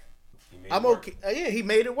He made I'm it work. okay. Yeah, he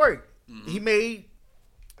made it work. Mm-hmm.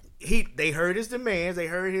 They heard his demands, they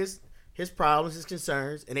heard his problems, his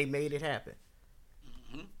concerns, and they made it happen.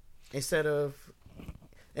 Mm-hmm. Instead of,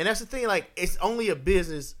 and that's the thing. Like it's only a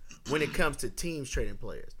business when it comes to teams trading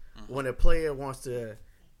players. Mm-hmm. When a player wants to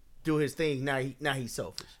do his thing, now he's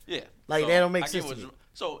selfish. Yeah, Like, that don't make I get sense to what- me.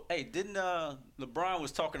 So hey, didn't LeBron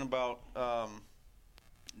was talking about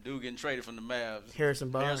dude getting traded from the Mavs? Harrison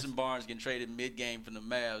Barnes. Harrison Barnes getting traded mid game from the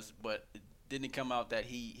Mavs, but it didn't come out that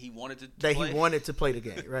he wanted to That play? he wanted to play the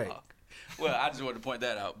game, right? Fuck. Well, I just wanted to point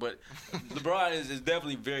that out. But LeBron is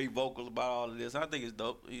definitely very vocal about all of this. I think it's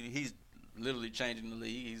dope. He's literally changing the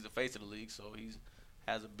league. He's the face of the league, so he's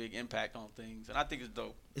has a big impact on things, and I think it's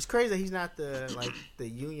dope. It's crazy that he's not the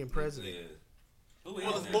union president. Yeah. Who is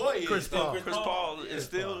Well, his that? boy is. Chris Paul. Chris Paul is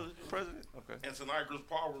still the president. Okay. And tonight, Chris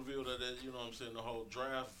Paul revealed that, you know what I'm saying, the whole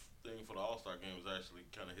draft thing for the All-Star game was actually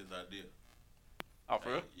kind of his idea. Oh, for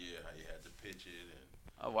real? Yeah, how you had to pitch it. And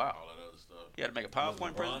Oh wow. all that other stuff. You had to make a Was it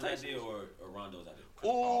PowerPoint LeBron's presentation. idea or Rondo's idea?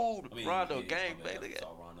 Ooh, I mean, Rondo yeah, gang, my bad. baby. I saw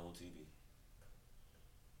Rondo on TV.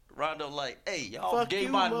 Rondo like, hey, y'all Fuck gave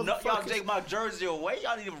you, y'all motherfuckers. take my jersey away.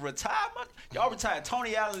 Y'all didn't even retire. Y'all retired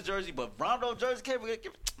Tony Allen's jersey, but Rondo jersey can't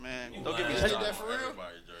man. Don't give me They did started. that for real?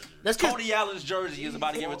 Everybody's jersey. That's 'cause- Tony Allen's jersey is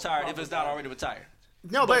about to get retired if it's not already retired.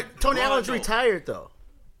 no, but Tony Allen's Rondo- retired though.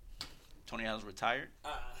 Tony Allen's retired.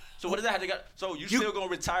 So what does that have to go? So you still gonna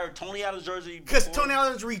retire Tony Allen's jersey? Because before- Tony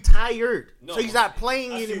Allen's retired, No, so he's not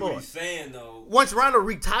playing I see what anymore. he's saying though. Once Rondo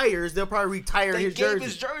retires, they'll probably retire They his gave jersey.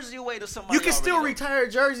 his jersey away to somebody. You can still already, retire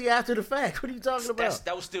a jersey after the fact. What are you talking about?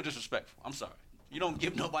 That was still disrespectful. I'm sorry. You don't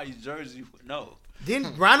give nobody's jersey. No.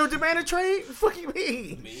 Didn't Rondo demand a trade? What the fuck you I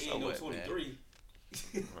mean? mean, he So ain't no what, 23.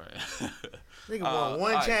 Right. Nigga won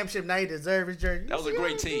one all right. championship now. He deserve his jersey. That was a You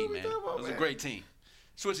great see team, what man. I'm talking That about, was a man? great team.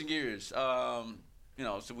 Switching gears,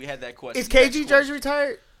 so we had that question. Is Next KG question. jersey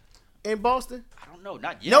retired in Boston? I don't know,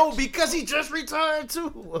 not yet. No, because he just retired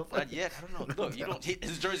too. not yet. I don't know. Look, you don't.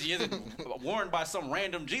 His jersey isn't worn by some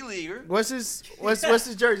random G leaguer. What's his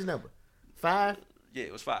jersey number? 5. Yeah,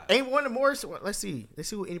 it was 5. Ain't one of Morris. Let's see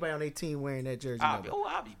who anybody on their team wearing that jersey I'll be, number.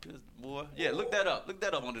 I'll be pissed, boy. Yeah, look that up. Look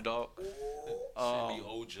that up, underdog. Semi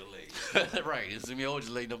Ojale. Right, it's Semi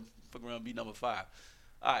Ojeley, fuck around, be number 5.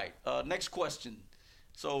 All right, next question.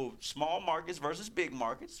 So, small markets versus big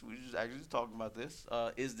markets. We just actually talking about this.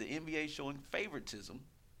 Is the NBA showing favoritism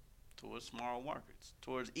towards small markets?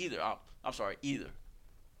 Towards either? I'm sorry, either.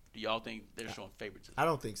 Do y'all think they're showing favoritism? I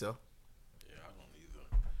don't think so Yeah, I don't either.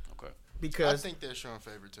 Okay. I because think they're showing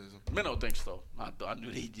favoritism. Minnow thinks so. I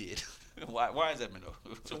knew they did. Why is that, Minnow?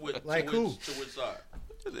 To which, Like to who? which, to which side?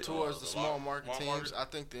 Towards the small Small market teams, market? I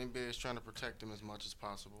think the NBA is trying to protect them as much as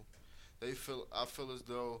possible. I feel as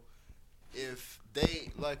though if they,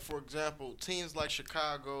 like, for example, teams like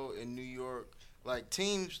Chicago and New York, like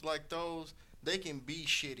teams like those, they can be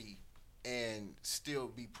shitty and still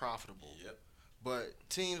be profitable. Yep. But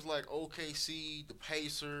teams like OKC, the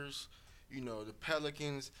Pacers, the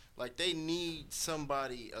Pelicans, like they need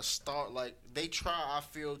somebody, a star. Like they try, I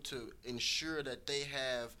feel, to ensure that they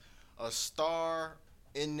have a star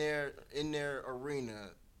in their arena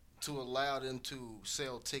to allow them to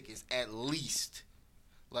sell tickets at least.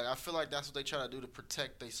 Like I feel like that's what they try to do to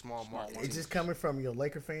protect their small market. it's just coming from your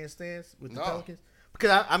Laker fan stance with the No. Pelicans.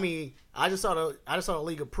 Because I just saw the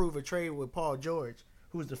league approve a trade with Paul George,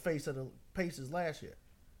 who was the face of the Pacers last year.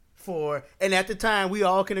 And at the time, we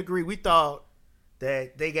all can agree we thought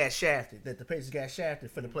that they got shafted, that the Pacers got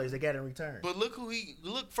shafted for the players they got in return. But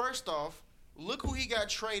first off, look who he got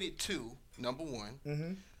traded to. Number one.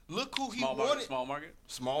 Mhm. Look who he Small wanted. market.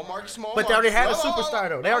 Small market. But they already had a Hold on, superstar,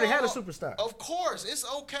 though. They already had a superstar. Of course, it's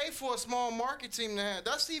okay for a small market team to have.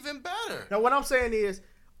 That's even better. Now, what I'm saying is,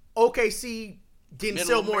 OKC didn't Middle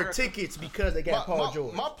sell more America. tickets because they got Paul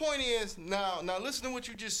George. My point is now listen to what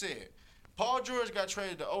you just said. Paul George got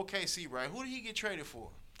traded to OKC, right? Who did he get traded for?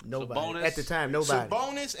 Nobody. Sabonis. At the time, nobody.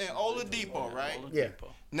 Sabonis and Oladipo, right? Yeah.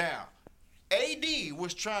 Now, AD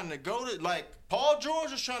was trying to go to, like, Paul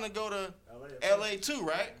George was trying to go to LA too,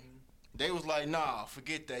 right? They was like, nah,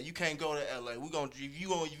 forget that. You can't go to LA. If you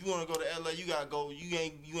want to go to LA, you gotta go. You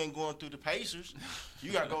ain't going through the Pacers.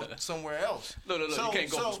 You gotta go somewhere else. Look, you can't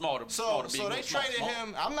go from small to big. So they Small, traded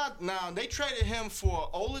small. him. They traded him for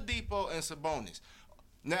Oladipo and Sabonis.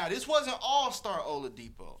 Now this wasn't All-Star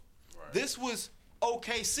Oladipo. Right. This was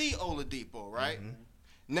OKC Oladipo, right?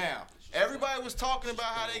 Now, everybody was talking about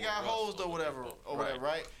how they got hosed or whatever,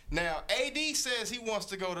 right? Now, AD says he wants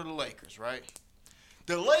to go to the Lakers, right?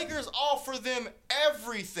 The Lakers offer them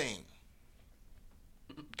everything.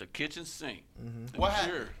 The kitchen sink. What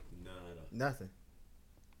happened? Nothing.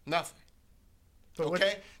 Nothing. But what-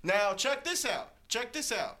 Okay? Now, check this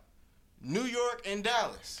out. New York and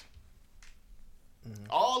Dallas.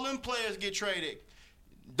 All them players get traded.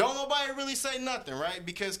 Don't nobody really say nothing, right?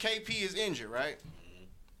 Because KP is injured, right?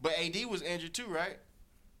 But AD was injured too, right?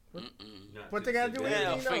 What they gotta do with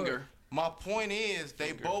Yeah, anything, though? finger. My point is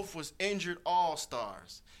they both was injured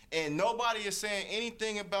all-stars. And nobody is saying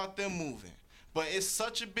anything about them moving. But it's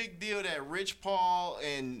such a big deal that Rich Paul,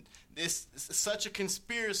 and it's such a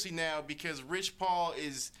conspiracy now because Rich Paul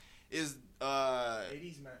is AD's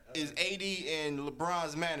AD and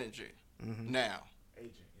LeBron's manager now.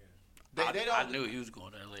 agent, yeah. They I don't. knew he was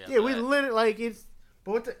going to LA. Yeah, we literally like it's.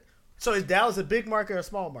 But what the? So is Dallas a big market or a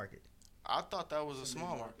small market? I thought that was a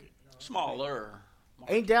small market. Smaller.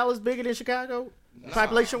 Ain't Dallas bigger than Chicago,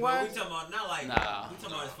 population Well, we wise? talking about not like Nah. we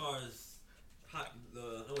talking about as far as I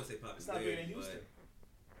wouldn't say popularity. It's not bigger than Houston.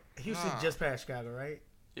 Houston Nah. just past Chicago, right?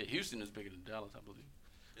 Yeah, Houston is bigger than Dallas, I believe.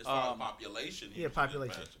 As far as population, he Yeah, was a good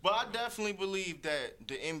population. passer. But I definitely believe that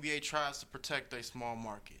the NBA tries to protect their small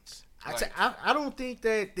markets. I don't think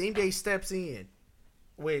that the NBA steps in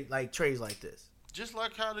with like trades like this. Just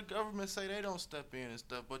like how the government say they don't step in and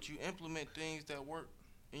stuff, but you implement things that work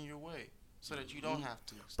in your way so that you don't have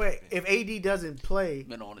to. But step in. if AD doesn't play,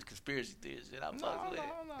 Been on this conspiracy theory shit. I'm No. talking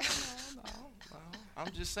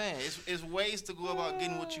I'm just saying, it's ways to go about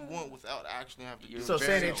getting what you want without actually having to do So it.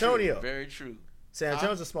 San Antonio. Very true. San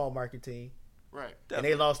Antonio's a small market team, Right. and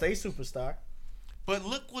they lost a superstar. But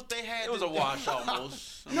look what they had. It was to a do. wash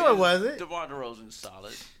almost. No, it wasn't. DeMar DeRozan's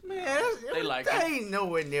solid. Man, They like that him. ain't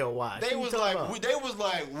nowhere near watch. They was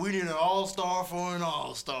like, we need an all-star for an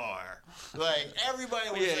all-star. Like everybody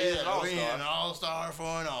was Yeah, he's saying, an we need all-star. an all-star for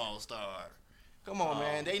an all-star. Come on,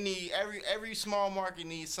 man. They need every small market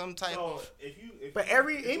needs some type So of. But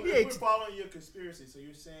every if NBA we're following your conspiracy, so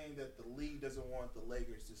you're saying that the league doesn't want the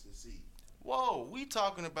Lakers to succeed. Whoa, we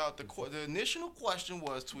talking about the initial question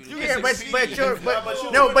was tweeted. Yeah,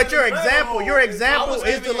 but your I example was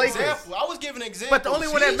is the giving Lakers. example. I was giving examples. But the only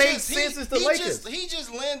one that makes sense is the Lakers. He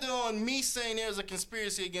just landed on me saying there's a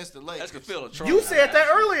conspiracy against the Lakers. That's Phil a troll. You said that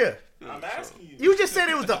earlier. I'm asking you. You just said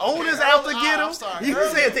it was the owners out to get I'm him. sorry. You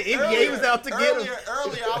said the NBA was out to get him.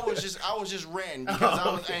 Earlier, I was just ranting because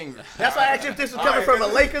I was angry. That's why I asked you if this was coming from a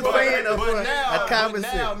Lakers fan or from a common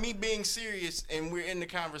now, sense. me being serious and we're in the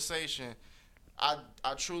conversation,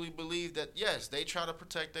 I truly believe that yes, they try to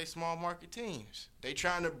protect their small market teams. They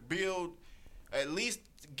trying to build, at least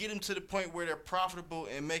get them to the point where they're profitable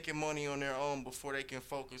and making money on their own before they can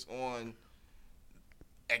focus on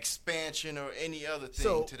expansion or any other thing.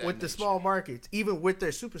 So to that with the nature. small markets, even with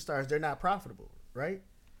their superstars, they're not profitable, right?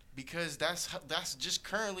 Because that's just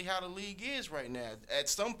currently how the league is right now. At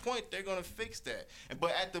some point, they're gonna fix that.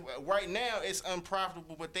 But right now, it's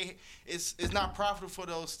unprofitable. But it's not profitable for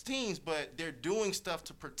those teams. But they're doing stuff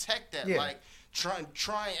to protect that, Yeah. like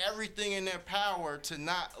trying everything in their power to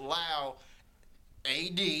not allow.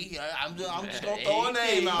 AD, I'm just gonna throw a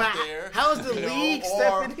name out But there. how's the You know, league or,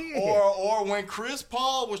 stepping in? Or when Chris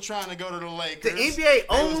Paul was trying to go to the Lakers, The NBA they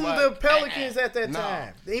was owned like, the Pelicans at that no.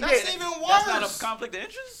 time. The NBA, That's even worse. That's not a conflict of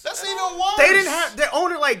interest? That's even worse. they didn't have their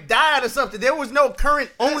owner like died or something. There was no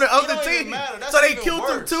current owner of it the don't even team, matter. That's so they even killed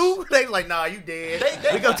worse. them too. They was like, nah, you dead.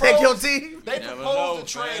 They We gonna take your proposed- team. They Never proposed know, the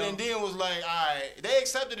trade fam. and then was like, all right. They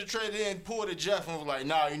accepted the trade, then pulled a Jeff and was like,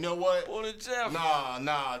 nah, you know what? Pull the Jeff. Nah,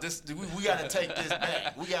 we got to take this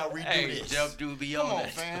back. We got to redo Hey, this. Jeff do be Come on on,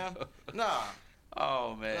 that. fam. Nah,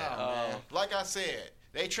 Oh, man. man. Like I said,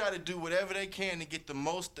 they try to do whatever they can to get the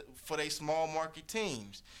most for their small market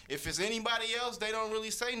teams. If it's anybody else, they don't really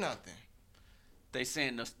say nothing. They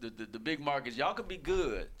saying the big markets, y'all could be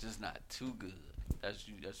good, just not too good. That's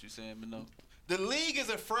you saying, but no. The league is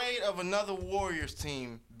afraid of another Warriors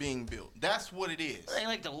team being built. That's what it is. It ain't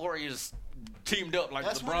like the Warriors teamed up like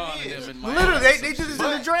That's what LeBron it and is. them in Miami. Literally, they did this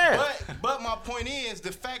in the draft. But my point is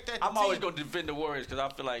the fact that the I'm always team- going to defend the Warriors because I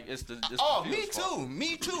feel like it's the Oh, field's me fault. too,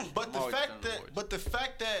 me too. But I'm the always fact defending the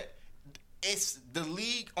that, Warriors. it's the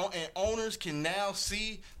league and owners can now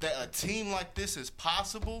see that a team like this is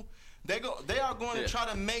possible. They are going Yeah. to try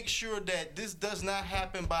to make sure that this does not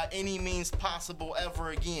happen by any means possible ever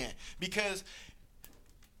again. Because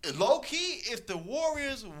low key, if the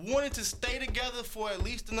Warriors wanted to stay together for at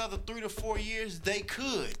least another 3 to 4 years, they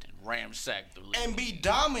could Ramsack the league. and be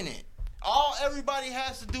dominant. All everybody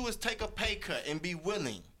has to do is take a pay cut and be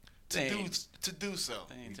willing to Dang. do so.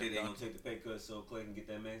 They You ain't think they taking gonna take the pay cut so Clay can get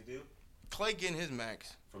that max deal Clay getting his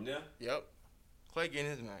max. from there? Yep. Clay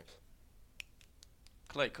getting his max.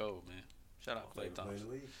 Clay Cole, man. Shout out Clay Play in Thompson.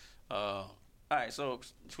 the league. All right, so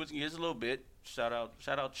switching gears a little bit. Shout out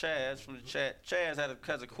Chaz from the chat. Chaz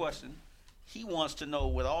has a question. He wants to know,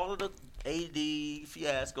 with all of the AD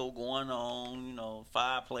fiasco going on,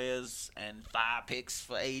 5 players and 5 picks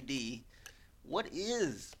for AD, what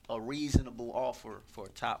is a reasonable offer for a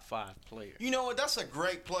top 5 player? You know what? That's a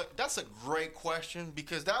great question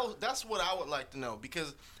because that's what I would like to know.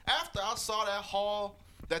 Because after I saw that haul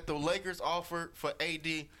that the Lakers offered for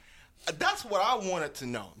AD, that's what I wanted to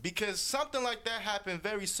know. Because something like that happened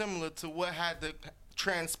very similar to what had to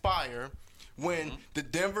transpire when the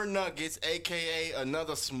Denver Nuggets, a.k.a.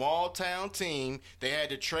 another small town team, they had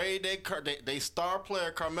to trade their star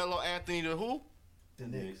player Carmelo Anthony to who? The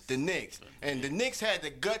Knicks. The Knicks. And the Knicks had to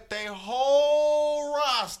gut their whole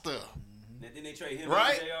roster. Then they trade him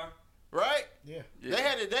Right? and JR. Right? Yeah. They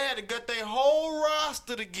had to gut their whole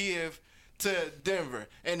roster to give to Denver,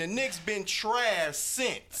 and the Knicks been trash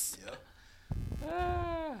since.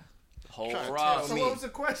 whole Trying to roster. tell So me. what was the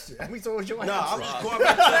question? I mean, so what was your No, answer? I'm just going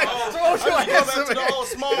back to the whole. So what was your I'm just going back answer, to the man? whole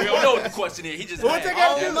small. We don't know what the question is. He just What mad. they I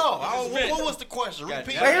got don't know. Vent. What was the question? Got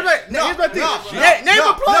Repeat. you. Hey, here's my thing. no, Name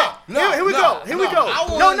a player. no, Here we no, go. Here we no. go. I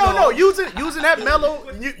No, wanna no, no. know. Using that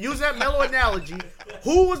mellow analogy.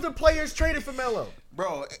 Who was the players traded for Melo?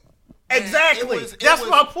 Bro. Exactly. It That's was-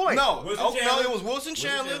 my point. No, Wilson no, Chandler. it was Wilson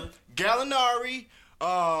Chandler, Chandler. Gallinari,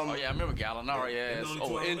 Oh yeah, I remember Gallinari ass. only Oh,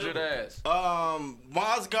 12 injured members. ass.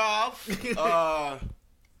 Mozgov.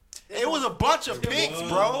 It was a bunch of picks, was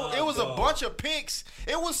bro. It was a Mozgov. bunch of picks.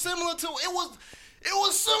 It was similar to what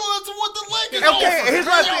the Lakers Okay, offered. here's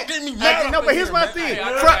my Y'all thing. getting me mad No, up but in here's here, my man. thing. Hey,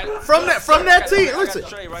 I got- From that team, I got listen. the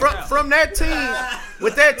trade right now. From that team,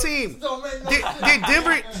 with that team, Don't make no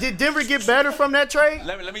did Denver get better from that trade?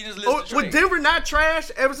 Let me just Or, list the was trade. Denver not trash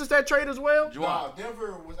ever since that trade as well? Juwan, Nah,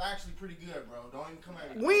 Denver was actually pretty good, bro. Don't even come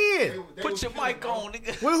at me. When? They put was your good, mic bro. on, nigga.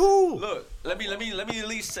 With who? Look, let me at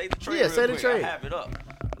least say the trade. Yeah, real say the quick. trade. I have it up.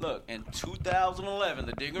 Look, in 2011,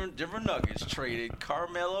 the Denver Nuggets traded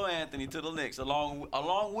Carmelo Anthony to the Knicks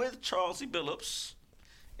along with Chauncey Billups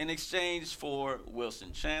in exchange for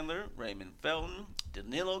Wilson Chandler, Raymond Felton,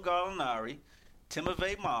 Danilo Gallinari,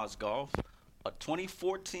 Timofey Mozgov, a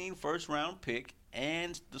 2014 first-round pick,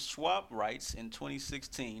 and the swap rights in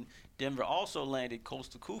 2016. Denver also landed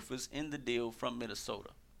Costa Kufas in the deal from Minnesota.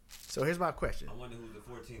 So here's my question. I wonder who's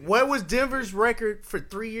the 14th. What was Denver's record for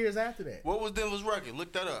 3 years after that? What was Denver's record?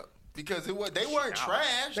 Look that up. Because they weren't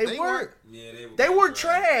trash. They weren't. Yeah, They were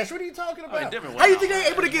trash. What are you talking Oh, about? Denver How you went think out,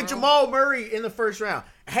 they're able to get Jamal Murray in the first round?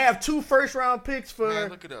 Have 2 first-round picks for Man,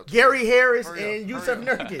 look it up. Gary Harris Hurry up, and hurry Yusuf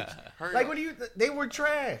up. Nurkic. Hurry Like, up. what do you? They were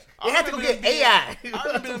trash. I They had to go remember get them being- AI. I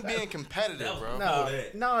remember them being competitive, bro. No,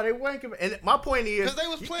 that. no, they weren't. And my point is, 'Cause they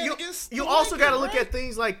was playing you, against You the also got to Lakers, look right? at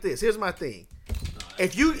things like this. Here's my thing: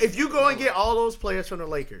 if you go and get all those players from the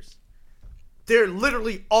Lakers, they're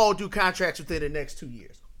literally all due contracts within the next 2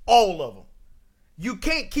 years. All of them. You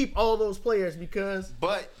can't keep all those players because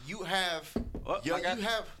But you have, Well, you I got-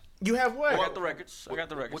 have you have what? I got the records. what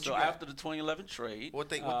So you got? after the 2011 trade, What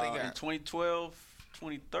they in got? 2012,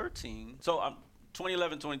 2013. So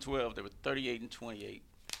 2011, 2012, they were 38 and 28.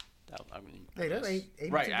 I mean, Hey, that ain't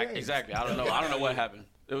 82 right. games. Exactly. I don't know what happened.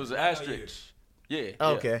 It was an asterisk. Yeah. yeah.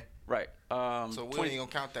 Okay. Right. So we ain't gonna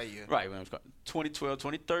count that year. Right. When it was 2012,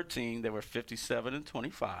 2013, they were 57 and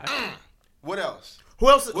 25. What else? Who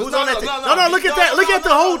else? Well, Who's no, on that no, team? no, No, no, look at no, that. no, Look no, at the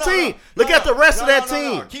no, whole no, team. no, Look no, at the rest of no, that no,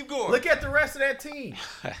 no, team. keep going. Look at the rest of that team.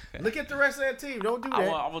 Look at the rest of that team. Don't do I'm that.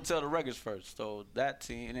 gonna tell the records first. So that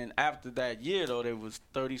team, and then after that year though, they was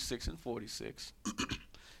 36 and 46.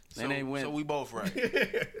 Then they went. So we both right.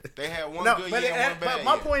 They had one No, good but, year and one bad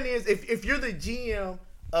my year. point is, if you're the GM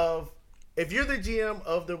of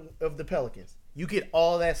the Pelicans, you get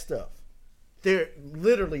all that stuff. They're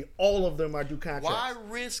literally all of them are due contracts.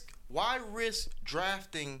 Why risk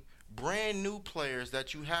drafting brand new players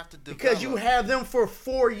that you have to develop? Because you have them for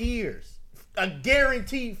 4 years, a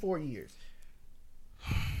guaranteed 4 years.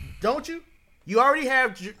 Don't you? You already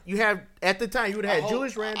have. You have at the time you would have had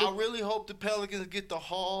Julius Randle. I really hope the Pelicans get the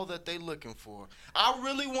haul that they looking for. I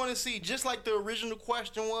really want to see, just like the original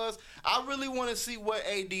question was, I really want to see what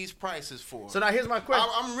AD's price is for. So now here's my question.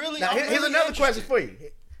 I'm really here's another question interested. for you.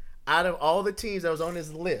 Out of all the teams that was on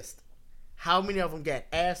this list, how many of them got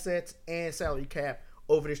assets and salary cap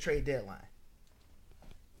over this trade deadline?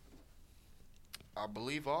 I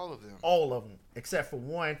believe all of them. All of them, except for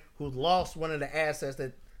one who lost one of the assets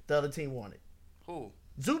that the other team wanted. Who?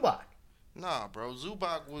 Zubac. Nah, bro.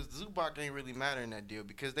 Zubac ain't really matter in that deal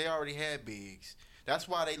because they already had bigs. That's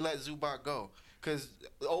why they let Zubac go. Because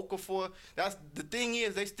Okafor, that's the thing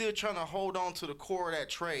is they still trying to hold on to the core of that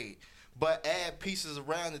trade, but add pieces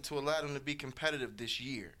around it to allow them to be competitive this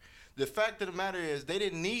year. The fact of the matter is they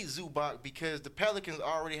didn't need Zubac because the Pelicans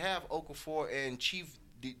already have Okafor and Chief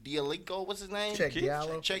Dialico. What's his name? Check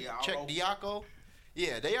Diallo. Check Diaco.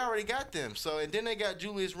 Yeah, they already got them. So and then they got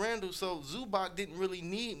Julius Randle. So Zubac didn't really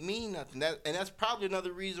mean nothing. And that's probably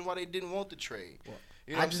another reason why they didn't want the trade.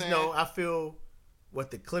 You know I what I'm just saying? know I feel what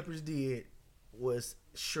the Clippers did was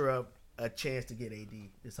sure up a chance to get AD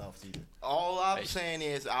this offseason. All I'm saying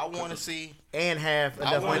is I want to see. And have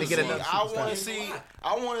I enough money want to to get see. another I superstar. want to see.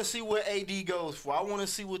 I want to see what AD goes for. I want to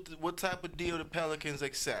see what type of deal the Pelicans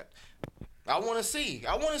accept. I want to see.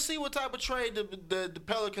 I want to see what type of trade the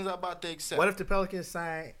Pelicans are about to accept. What if the Pelicans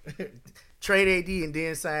sign trade AD and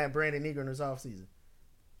then sign Brandon Ingram this offseason?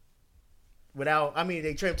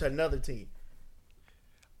 They trade him to another team.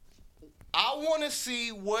 I want to see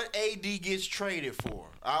what AD gets traded for.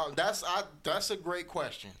 That's a great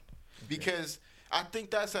question because I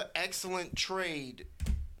think that's an excellent trade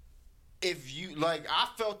if you like, I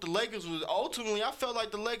felt the Lakers was ultimately. I felt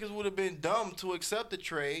like the Lakers would have been dumb to accept the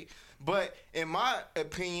trade. But in my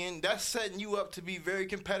opinion, that's setting you up to be very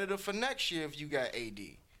competitive for next year if you got AD.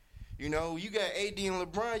 You know, you got AD and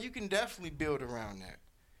LeBron. You can definitely build around that.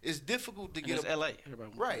 It's difficult to And get it's LA. Everybody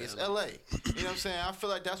wants right. to It's LA. LA. You know what I'm saying? I feel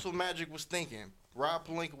like that's what Magic was thinking. Rob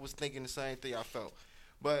Pelinka was thinking the same thing. I felt.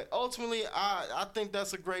 But ultimately, I think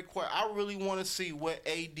that's a great question. I really want to see what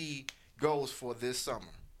AD goes for this summer,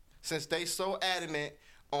 since they so adamant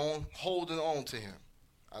on holding on to him.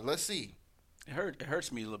 Let's see. It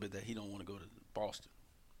hurts me a little bit that he don't want to go to Boston.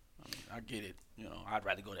 I mean, I get it. You know, I'd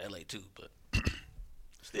rather go to LA too, but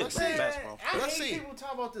still, Let's it's see. basketball. I Let's hate see. people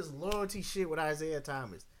talk about this loyalty shit with Isaiah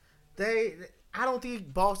Thomas. I don't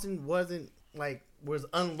think Boston was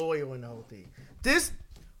unloyal in the whole thing. This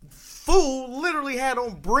fool literally had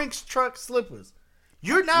on Brinks truck slippers.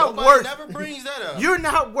 You're not Nobody worth. never brings that up. You're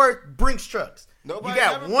not worth Brinks trucks. Nobody you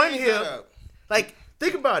got never one brings that hip. up. Like,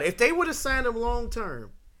 think about it. If they would have signed him long term,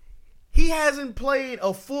 he hasn't played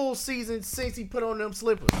a full season since he put on them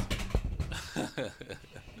slippers.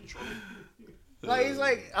 Like, he's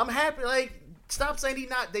like, I'm happy. Like, stop saying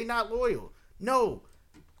they not loyal. No.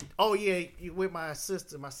 Oh yeah, with my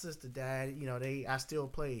sister died. You know, I still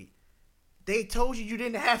played. They told you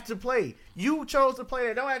didn't have to play. You chose to play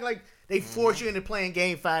that. Don't act like they forced you into playing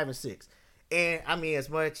game 5 and 6. And I mean, as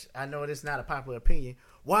much I know this is not a popular opinion.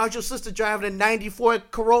 Why was your sister driving a '94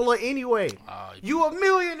 Corolla anyway? You a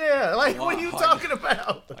millionaire. Like, what are you talking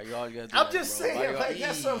about? I'm just saying, like,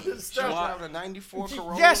 that's some of the She's stuff. driving a '94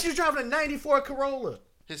 Corolla. Yes, you're driving a '94 Corolla.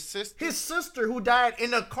 His sister. His sister, who died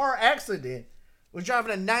in a car accident, was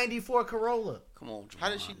driving a '94 Corolla. Come on, How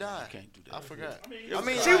did she die? You can't do that. I forgot. I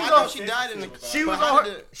mean, She was I know on- she died in the. She was but how on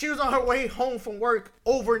did her. it- She was on her way home from work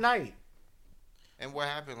overnight. And what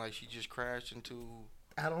happened? Like, she just crashed into.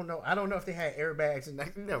 I don't know. I don't know if they had airbags and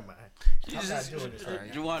never mind. I'm not doing this.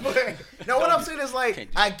 Right. Juwan, No, what I'm saying is, like,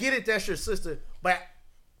 Can't do I get it. That's your sister, but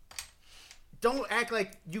don't act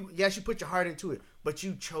like you. Yes, you put your heart into it, but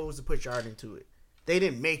you chose to put your heart into it. They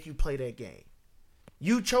didn't make you play that game.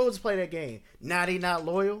 You chose to play that game. Now they not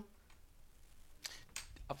loyal.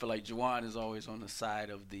 I feel like Juwan is always on the side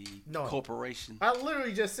of the No. corporation. I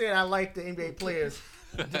literally just said I like the NBA players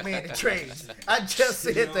demanding trades. I just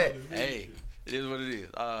said that. Hey, it is what it is.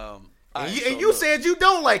 And you said you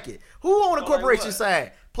don't like it. Who on the Don't like corporation what?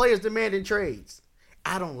 side? Players demanding trades.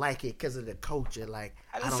 I don't like it because of the culture. Like,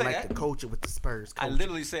 I I didn't don't say like that. the culture with the Spurs. I Culture.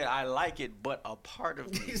 literally said I like it, but a part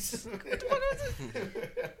of me.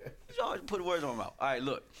 You always put words on my mouth. All right,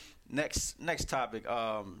 look. Next topic.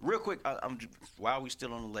 Real quick. While we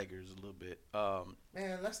still on the Lakers a little bit.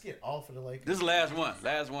 Man, let's get off of the Lakers. This is the last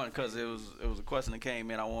one because it was a question that came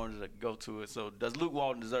in. I wanted to go to it. So, does Luke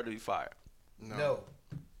Walton deserve to be fired? No.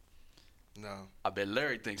 I bet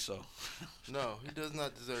Larry thinks so. No, he does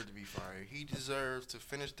not deserve to be fired. He deserves to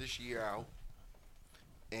finish this year out.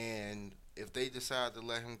 And if they decide to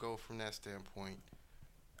let him go from that standpoint,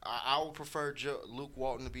 I would prefer Luke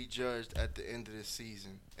Walton to be judged at the end of the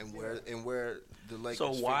season and where the Lakers.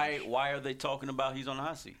 So why finish. are they talking about he's on the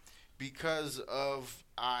hot seat? Because of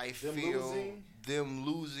them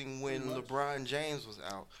losing when LeBron James was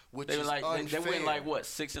out, which They were is like unfair. they went like what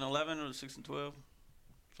 6-11 or 6-12, something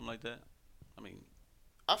like that. I mean,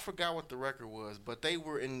 I forgot what the record was, but they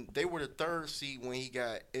were the 3rd seed when he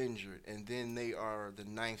got injured, and then they are the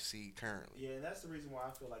 9th seed currently. Yeah, and that's the reason why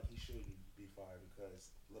I feel like he shouldn't be fired, because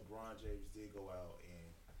LeBron James did go out,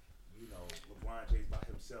 and LeBron James by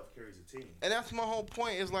himself carries a team. And that's my whole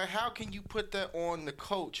point. Is like, how can you put that on the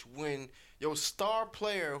coach when your star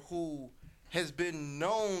player, who has been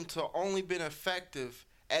known to only been effective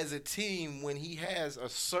as a team when he has a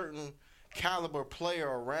certain caliber player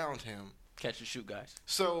around him? catch and shoot guys.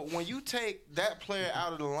 So when you take that player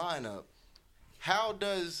out of the lineup, how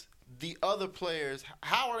does the other players,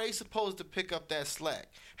 how are they supposed to pick up that slack?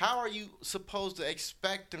 How are you supposed to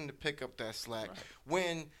expect them to pick up that slack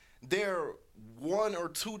when they're 1 or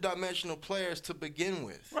 2 dimensional players to begin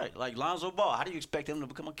with? Right, like Lonzo Ball. How do you expect him to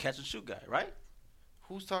become a catch and shoot guy? Right.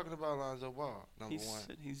 Who's talking about Lonzo Ball? Number one.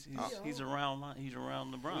 He's around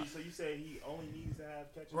LeBron. So you say he only needs to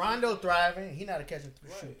have catch and Rondo shoot? thriving. He not a catch and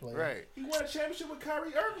shoot player. Right. He won a championship with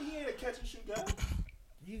Kyrie Irving. He ain't a catch and shoot guy.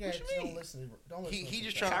 You guys What you don't listen. Don't listen. He to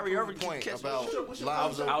just that. trying Kyrie to Irving prove a point catch- about what's your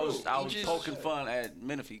Lonzo. problem? I was He just- poking fun at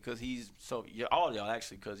Menifee because he's all of y'all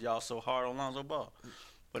actually because y'all so hard on Lonzo Ball.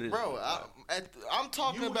 But it's, Bro, I'm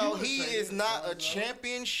talking You about would he say is that, not a Lonzo.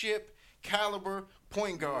 championship caliber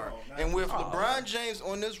point guard. No, not And with at all. LeBron James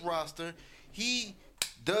on this roster, he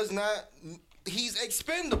does not. He's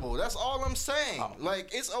expendable. That's all I'm saying. Oh. Like,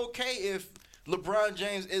 it's okay if LeBron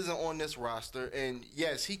James isn't on this roster, and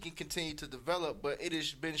yes, he can continue to develop, but it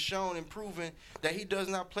has been shown and proven that he does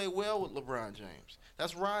not play well with LeBron James.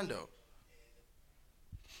 That's Rondo.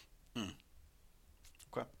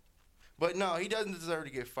 Okay. But no, he doesn't deserve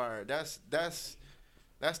to get fired. That's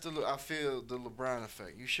the I feel the LeBron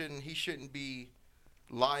effect. He shouldn't be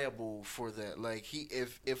liable for that. Like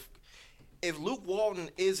if Luke Walton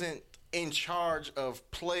isn't in charge of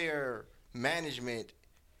player management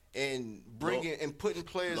and bringing and putting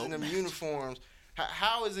players in them uniforms,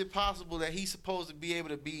 how is it possible that he's supposed to be able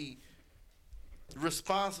to be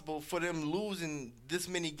responsible for them losing this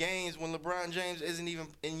many games when LeBron James isn't even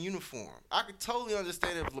in uniform? I could totally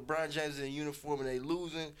understand if LeBron James is in uniform and they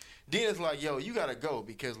losing. Then it's like, yo, you gotta go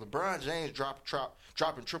because LeBron James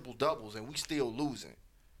dropping triple doubles and we still losing.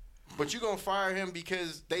 But you gonna fire him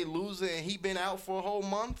because they losing and he been out for a whole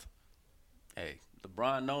month? Hey,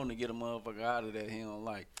 LeBron known to get a motherfucker out of that he don't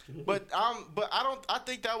like. But I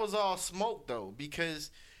think that was all smoke though,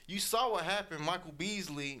 because you saw what happened. Michael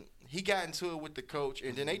Beasley, he got into it with the coach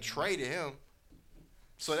and then they traded him.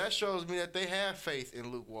 So that shows me that they have faith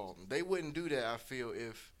in Luke Walton. They wouldn't do that, I feel,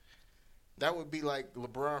 if that would be like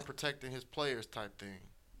LeBron protecting his players type thing.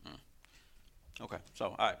 Okay, so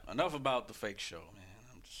all right, enough about the fake show, man.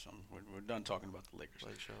 We're done talking about the Lakers.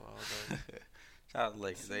 Fake show all day. Shout out to the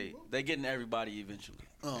Lakers. They getting everybody eventually.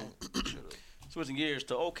 Switching gears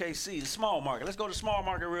to OKC, the small market. Let's go to small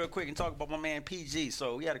market real quick and talk about my man PG.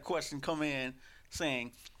 So we had a question come in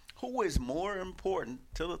saying, who is more important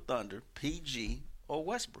to the Thunder, PG or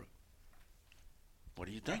Westbrook? What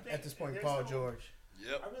do you think? At this point, Paul George.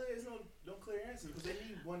 Yep. I really there's no clear answer because they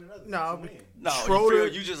need one another. No, to win. No, Schroeder-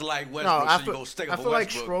 you just like Westbrook, No, so you go stick up I for feel like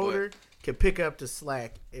Westbrook. Schroeder can pick up the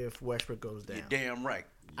slack if Westbrook goes but down. you're damn right.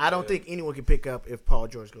 I don't think anyone can pick up if Paul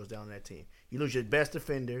George goes down on that team. You lose your best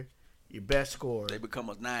defender, your best scorer. They become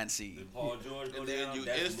a 9 seed. If Paul George go And then down, you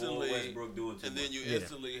that's instantly, more Westbrook doing too and then much. you Yeah.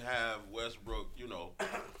 instantly have Westbrook.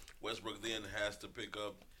 Westbrook then has to pick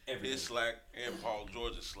up Everything. his slack and Paul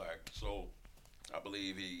George's slack. So I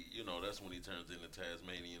believe that's when he turns into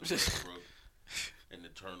Tasmanian Westbrook and the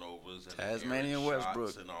turnovers and Tasmanian the errant shots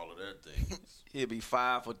Westbrook. and all of that thing. He'll be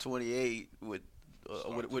 5 for 28 with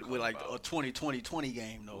like a 20-20-20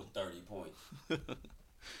 game though. With 30 points.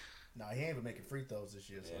 No, he ain't even making free throws this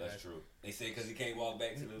year. So Yeah, that's true. They say because he can't walk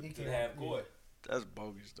back to He the can't half walk- court. That's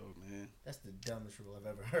bogus though, man. That's the dumbest rule I've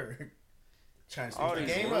ever heard. Trying to All speed the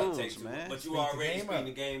these game rules, up. Takes too- man. But you Speed the already game speeding up.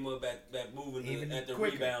 the game up at moving Even at the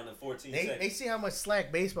quicker. rebound in 14 They seconds. see how much slack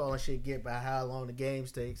baseball and shit get by how long the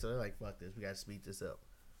games take, so they're like, "Fuck this, we got to speed this up,"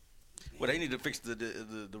 Well, they need to fix the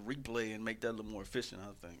replay and make that a little more efficient,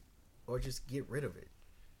 I think. or just get rid of it,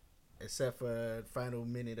 except for the final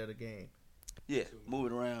minute of the game. Yeah,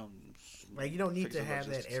 move it around. Like you don't need Fix to the have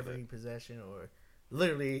that logistics of every possession, or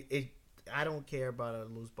literally, I don't care about a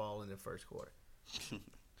loose ball in the first quarter.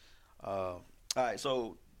 All right,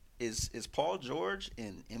 so is Paul George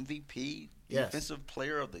in MVP Yes. Defensive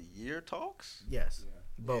Player of the Year talks? Yes, Yeah.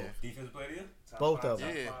 both, Defensive player of the year? Top Both five, of them.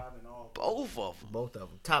 top Yeah. five and all. Both of them. both of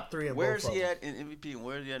them, top three in Where's both he of them. at in MVP and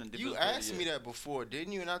where's he at in Defensive You Player of the asked me Year? that before,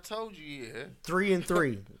 didn't you? And I told you, yeah. 3 and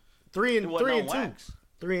 3, He wasn't on 2, wax.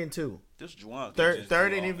 3 and 2. This is Juwan. Third in Just two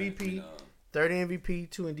MVP, offense, third in MVP,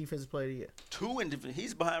 2 in Defensive Player of the Year. 2 in defense.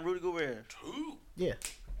 He's behind Rudy Gobert. 2. Yeah,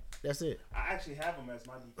 that's it. I actually have him as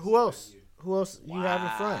my defensive Who player of else? the year. Who else you have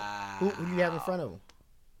in front? Who do you have in front of him?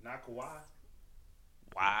 Not Kawhi.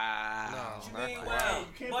 Wow. No, You not mean, Kawhi. wow, You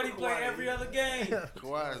can't Buddy put play Kawhi every in. other game.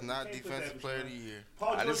 Kawhi is not Can't put Defensive that Player of the between- Year. Paul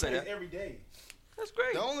I didn't George say plays that. every day. That's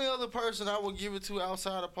great. The only other person I would give it to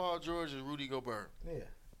outside of Paul George is Rudy Gobert. Yeah.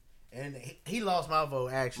 And he lost my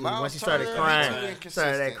vote actually Miles once he started Turner, crying. too Started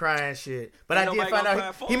inconsistent. that crying shit. But Ain't I did nobody find gonna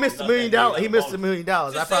out cry he for missed him. $1 million. He Nothing. missed $1 million.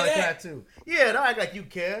 I Just probably say cried that. too. Yeah, don't act like you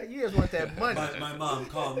care. You just want that money. My mom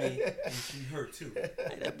called me and she hurt too.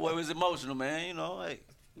 Hey, that boy was emotional, man. You know, like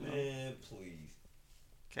Man, please.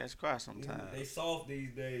 cats cry They sometimes. soft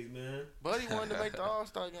these days, man. But he wanted to make the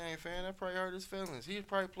All-Star game, fan. That probably hurt his feelings. He was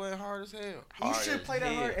probably playing hard as hell. You Hard should as play that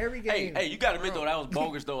hell. hard every game. Hey, you got to admit though that was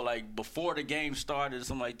bogus though. Like before the game started or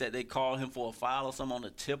something like that, they called him for a foul or something on the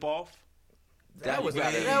tip off. that was you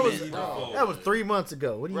gotta that was admit. that was 3 months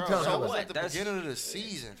ago. What are you Bro, talking that so was about? what? at the That's- beginning of the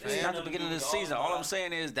season, It's fam. not the beginning of the season. All I'm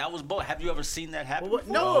saying is that was bogus. Have you ever seen that happen? Well, what?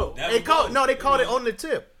 before? No, that they was called both. no, they called it on the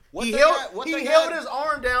tip. What He they held got- what he they held got- his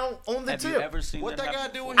arm down on the Have tip. you ever seen What that they happen got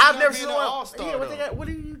to do with before? him I've never being seen an one. All-Star, Yeah, what they though? got? What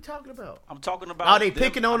are you talking about? I'm talking about. Are they them-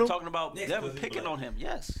 picking on I'm him? talking about Next them was picking black. on him.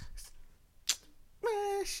 Yes,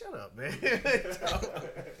 Man, shut up, man.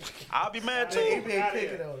 I'll be mad The too. NBA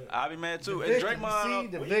picking on him. I'll be mad too. The And victim, Draymond, see,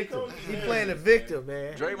 the victim. He playing the victim,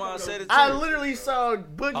 man. Draymond said it too. I literally saw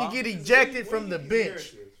Boogie Huh? get ejected from the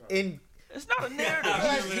bench in It's not a narrative.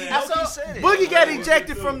 I saw said it. Boogie got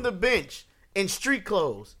ejected from the bench in street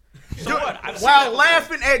clothes. So what? I've seen While that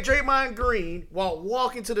laughing at Draymond Green while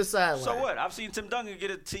walking to the sideline. So what? I've seen Tim Duncan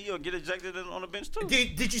get a T or get ejected on the bench too.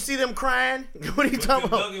 Did you see them crying? What are you talking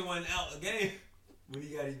Tim about? Duncan went out again when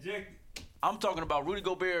he got ejected. I'm talking about Rudy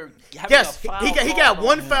Gobert having Yes, a foul he call got on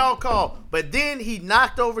one him. foul call, but then he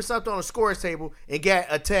knocked over something on the scores table and got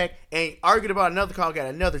a tech and argued about another call, got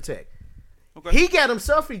another tech. Okay. He got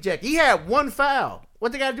himself ejected. He had one foul.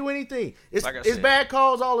 What they got to do anything? It's Like I it's said, bad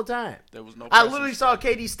calls all the time. There was no. I pressure. literally saw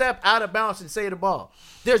KD step out of bounds and save the ball.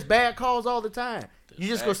 There's bad calls all the time. You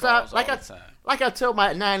just bad go stop. calls Like all I the time. like I tell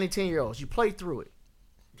my 9 and 10-year-olds, you play through it.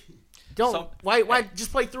 Don't Some- why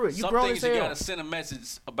just play through it. You Some grown things as you hell. gotta send a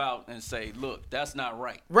message about and say, look, that's not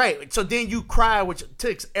right. Right. So then you cry, which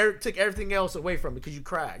took everything else away from it because you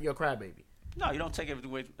cried. You're a crybaby. No, you don't take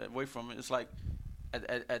everything away from it. It's like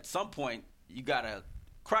at some point you gotta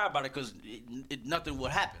cry about it because nothing will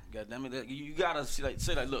happen. God damn it, you gotta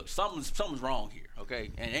say like, look, something's wrong here,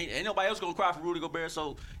 okay? And ain't nobody else gonna cry for Rudy Gobert.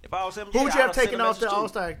 So if I was him, Who would yeah, you have I'd send taken a off the message too.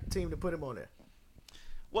 All-Star team to put him on there?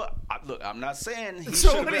 Well, look, I'm not saying he So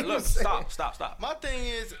should have what been. are you Look, saying? stop. My thing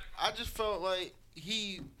is, I just felt like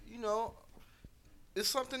he, it's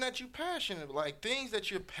something that you're passionate about. Like, things that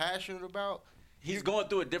you're passionate about. He's going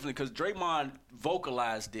through it differently because Draymond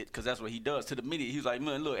vocalized it because that's what he does to the media. He was like,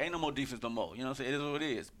 man, look, ain't no more defense no more. You know what I'm saying? It is what it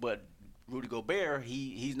is. But Rudy Gobert,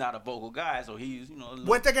 he's not a vocal guy, so he's,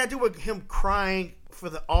 What they got to do with him crying for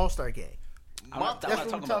the All-Star game? I'm My- not That's what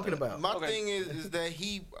talking we're talking that. about. My Okay. thing is that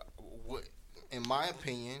he, in my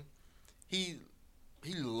opinion, he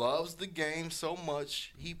loves the game so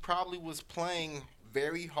much. He probably was playing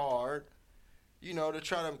very hard, to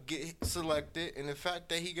try to get selected. And the fact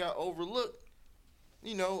that he got overlooked,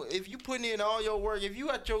 if you putting in all your work, if you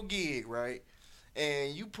at your gig, right,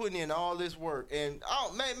 and you putting in all this work, and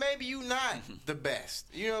maybe you not the best,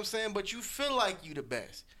 you know what I'm saying, but you feel like you the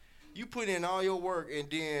best. You put in all your work, and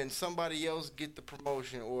then somebody else get the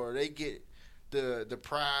promotion, or they get the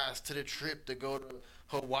prize to the trip to go to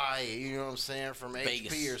Hawaii, you know what I'm saying, from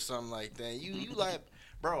Vegas. HP or something like that. You like,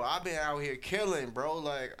 bro, I've been out here killing, bro.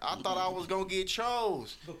 Like, I thought I was gonna get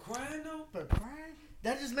chose. But crying though. But crying?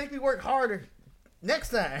 That just make me work harder next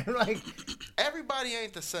time. Like Everybody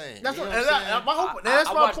ain't the same. that's you what. know and what I'm saying? my hope. That's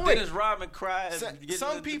I my watched point. Dennis Rodman cry. And Some- get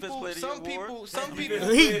some the Defensive people- Player of the some Year award. people- some people-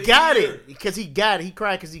 He got it because he got it. He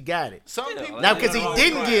cried because he got it. Some Yeah, people, Now, because he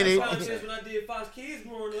didn't get it. When I did Fox Kids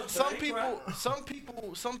growing up, some I ain't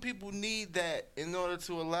cried. some people need that in order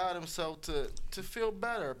to allow themselves to feel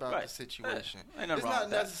better about Right. the situation. Ain't nothing It's wrong not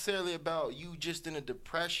with that. necessarily about you just in a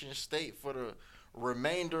depression state for the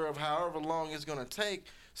remainder of however long it's gonna take.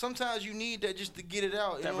 Sometimes you need that just to get it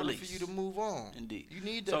out in That order release. for you to move on. Indeed. You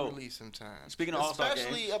need that So, release sometimes. speaking of All-Star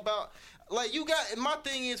especially games- about like you got. My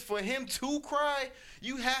thing is for him to cry,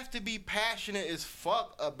 you have to be passionate as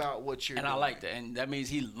fuck about what you're And doing. I like that, and that means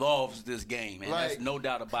he loves this game, and Like- that's no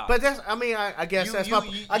doubt about But it. that's. I mean, I guess You- that's you- my.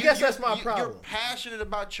 you- I you- guess you- that's my you- problem. You're passionate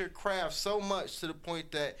about your craft so much to the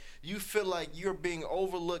point that you feel like you're being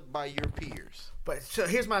overlooked by your peers. But so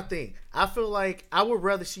here's my thing. I feel like I would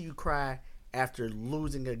rather see you cry after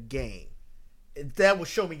losing a game. That will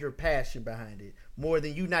show me your passion behind it more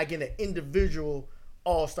than you not getting an individual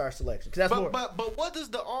All-Star selection. 'Cause that's more. But what does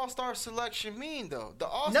the All-Star selection mean though? The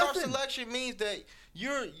All-Star Nothing. selection means that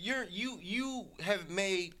you have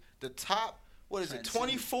made the top, what is it, Transcend.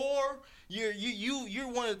 24? You're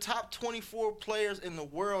one of the top 24 players in the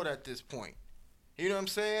world at this point. You know what I'm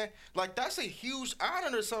saying? Like, that's a huge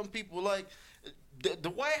honor to some people. Like,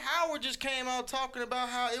 Dwight Howard just came out talking about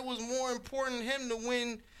how it was more important to him to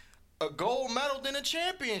win a gold medal than a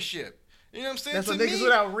championship. You know what I'm saying? That's what To niggas me-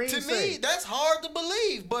 without rings To say. me, that's hard to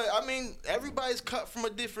believe. But I mean, everybody's cut from a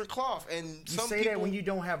different cloth, and you some say people that when you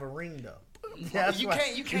don't have a ring, though. That's you why-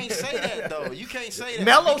 can't say that though. You can't say that.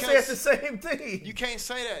 Melo because says the same thing. You can't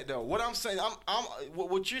say that though. What I'm saying,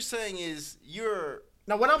 what you're saying is you're.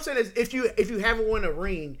 Now, what I'm saying is, if you haven't won a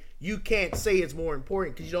ring, you can't say it's more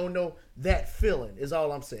important because you don't know that feeling. Is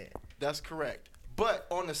all I'm saying. That's correct. But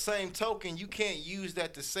on the same token, you can't use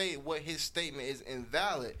that to say what his statement is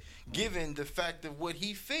invalid, given the fact of what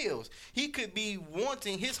he feels. He could be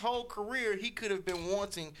wanting his whole career. He could have been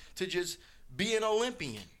wanting to just be an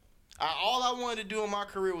Olympian. All I wanted to do in my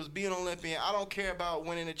career was be an Olympian. I don't care about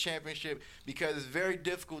winning a championship because it's very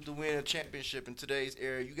difficult to win a championship in today's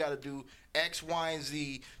era. You got to do X, Y, and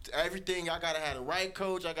Z. Everything. I got to have the right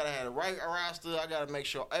coach. I got to have the right roster. I got to make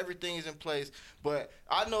sure everything is in place. But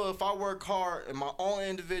I know if I work hard in my own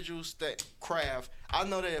individual craft, I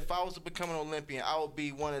know that if I was to become an Olympian, I would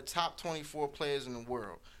be one of the top 24 players in the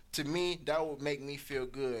world. To me, that would make me feel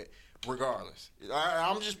good. regardless.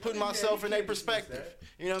 I'm just putting myself in a perspective.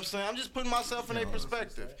 You know what I'm saying? I'm just putting myself in a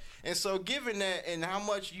perspective. And so given that and how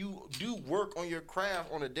much you do work on your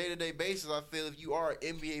craft on a day-to-day basis, I feel if you are an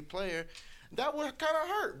NBA player, that would kind of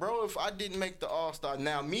hurt, bro, if I didn't make the All-Star.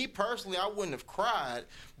 Now, me personally, I wouldn't have cried,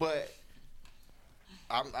 but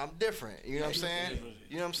I'm different. You know what I'm saying?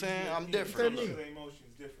 You know what I'm saying? I'm different. The emotions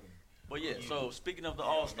different. Well, yeah. So speaking of the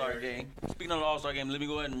All-Star game, let me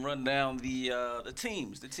go ahead and run down the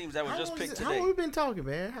teams that were just picked How today. long we been talking,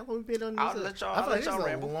 man? How long we been on this? I'll let y'all- I I'll feel let like y'all this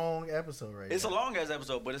ramble. is a long episode right It's a now. long ass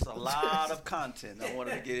episode, but it's a lot of content I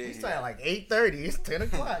wanted to get in. It's here. like 8:30. It's 10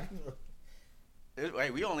 o'clock.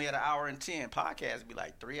 Hey, we only had an hour and 10. Podcast be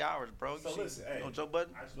like 3 hours, bro. So You see- listen, you hey, know Joe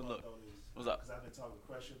Budden? I just But want look, to throw this. what's up? Because I've been talking to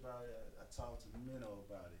Crush about it. I talked to Minnow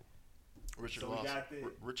about it. Richard So we Lawson. got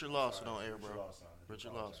the- Richard Lawson Sorry, on air, Richard bro. Lawson.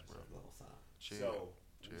 Richard Lawson, bro. Chill. So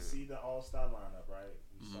we Chill. see the All-Star lineup, right?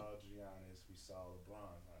 We Mm-hmm. saw Giannis, we saw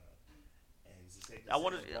LeBron lineup, and is it safe to I say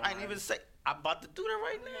wanted. LeBron- I ain't even say. I'm about to do that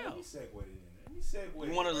right Let now. me segue it in. Let me segue.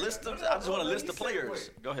 You want to it. list them? No, I just no, want to let list me the players.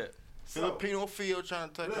 segue. Go ahead. So, Filipino Field trying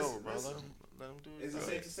to take listen, over, bro. listen. Let him do it. is it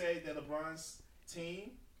safe to say that LeBron's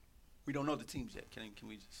team? We don't know the teams yet. Can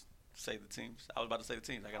we just say the teams? I was about to say the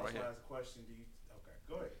teams. I got it right here. Ask a question. Do you? Okay,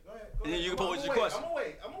 go ahead. Go ahead. And then you can I'm pose gonna your wait, question.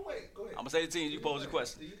 I'm gonna wait. Go ahead. I'm gonna say the teams. You pose the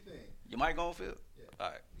question. Do you think? Your mic on, Phil? Yeah.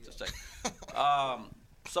 All right, just check.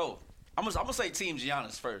 So I'm gonna say Team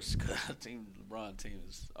Giannis first, cause Team LeBron team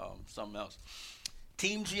is something else.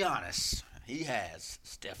 Team Giannis, he has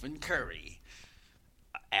Stephen Curry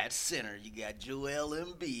at center. You got Joel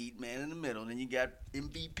Embiid, man in the middle. Then you got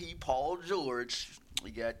MVP Paul George.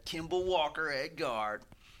 You got Kemba Walker at guard.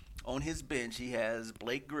 On his bench, he has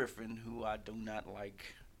Blake Griffin, who I do not like.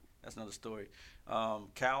 That's another story.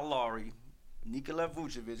 Kyle Lowry, Nikola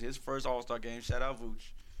Vucevic, his first All-Star game. Shout out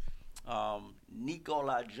Vuce.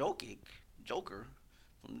 Nikola Joker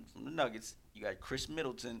from the Nuggets. You got Chris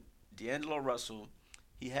Middleton, D'Angelo Russell.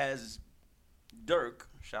 He has Dirk.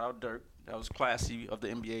 Shout out Dirk. That was classy of the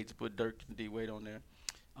NBA to put Dirk and D-Wade on there.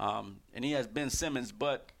 And he has Ben Simmons,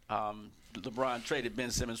 but LeBron traded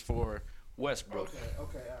Ben Simmons for Westbrook.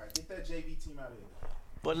 Okay, all right. Get that JV team out of here.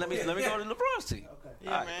 But let me go to LeBron's team. Okay.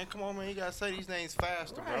 Yeah, All right. man. Come on, man. You gotta say these names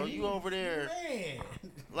faster, bro. Right. You over there Man.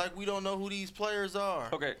 like we don't know who these players are.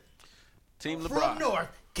 Okay. Team From LeBron. North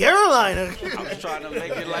Carolina. I was trying to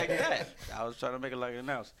make it like that. I was trying to make it like an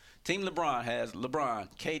announce. Team LeBron has LeBron,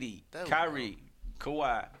 KD, There we Kyrie,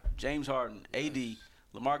 Kawhi, James Harden, AD,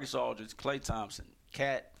 LaMarcus Aldridge, Klay Thompson,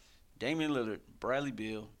 Cat, Damian Lillard, Bradley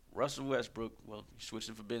Beal, Russell Westbrook, well, you switched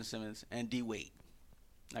it for Ben Simmons, and D-Wade.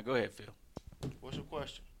 Now go ahead, Phil. What's your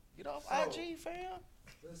question? Get off So- IG, fam.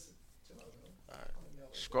 Listen, chill out, man. All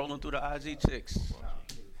right. Scrolling through the IG chicks.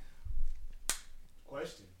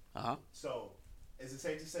 Question. Uh-huh. So, is it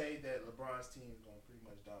safe to say that LeBron's team is going to pretty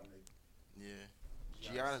much dominate? Yeah.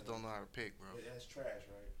 Giannis don't know how to pick, bro. That's trash,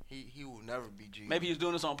 right? He will never be G. Maybe he's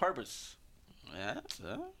doing this on purpose. Yeah.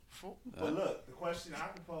 But look, the question I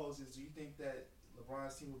propose is: do you think that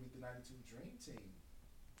LeBron's team will be the '92 Dream Team?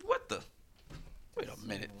 What the? Wait a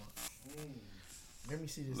minute. Let me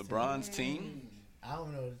see this. LeBron's team? I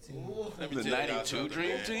don't know the team. Let me The tell y'all 92 something, Dream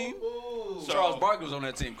man. Team? So- Charles Barkley was on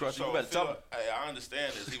that team, Crusher. So, You better tell him. Phil, hey, I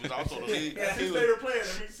understand this. He was also the lead. That's he, his was, favorite player.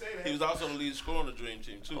 Let me say that. he was also the lead scorer on the Dream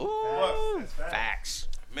Team too. Ooh, That's facts. facts.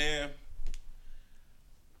 Man,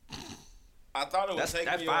 I thought it would That's- take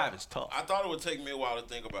that me. five is tough. I thought it would take me a while to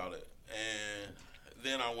think about it, and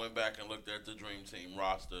then I went back and looked at the Dream Team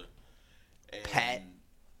roster. And Pat.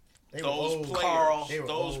 They were those old. players, Carl. They were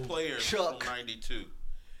those old. players Chuck. from '92.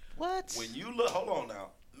 What? When you look, hold on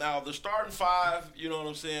now. Now the starting five, you know what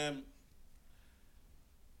I'm saying?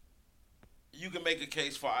 You can make a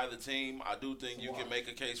case for either team. I do think you can make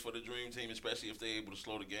a case for the Dream Team, especially if they're able to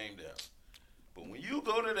slow the game down. But when you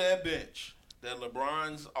go to that bench that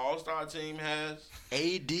LeBron's All-Star team has,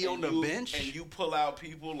 AD on and the you- bench? and you pull out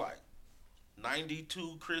people like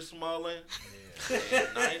 92 Chris Mullin, and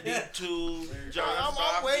 92 John I'm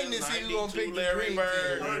Stockton, waiting to see who's gonna 92 pick the Larry Dream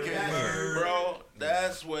Bird. Team. Bro,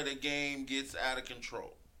 that's where the game gets out of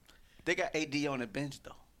control. They got AD on the bench,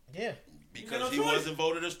 though. Yeah. Because he wasn't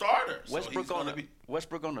voted a starter. So Westbrook he's on gonna the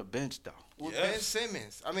Westbrook on the bench, though. With Yes. Ben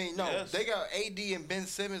Simmons. I mean, no, Yes. they got AD and Ben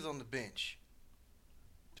Simmons on the bench.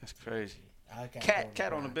 That's crazy. I can't Cat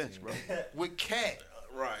go on the LeBron bench, team. bro. With Cat.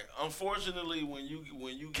 Right. Unfortunately, when you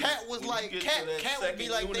Cat was when like- you get Cat- to that Cat would be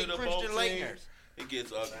second like unit they of Christian both Laettner. teams, it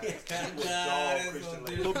gets ugly.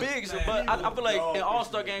 But Biggs, but I feel like in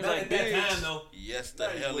All-Star games Not like at that Biggs, time, though. Yes, the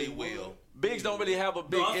hell he will. Biggs don't really have a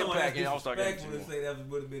big No, I'm talking about impact in that's All-Star games disrespectful to anymore. say that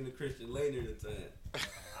would have been the Christian later at the time.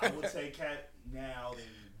 I would say Cat now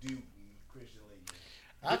than Duke and Christian Laettner.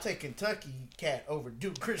 I'll take Kentucky Cat over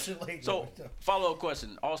Duke Christian Lake. So, follow-up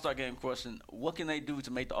question, All-Star Game question. What can they do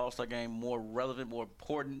to make the All-Star Game more relevant, more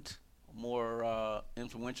important, more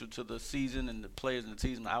influential to the season and the players and the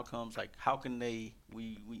season outcomes? Like, how can we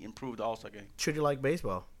improve the All-Star Game? treat it like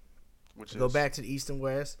baseball. Which Go is, back to the East and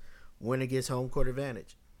West. Winner gets home court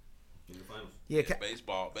advantage. In the finals. Yeah,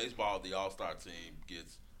 Baseball, the All-Star team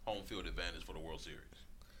gets home field advantage for the World Series.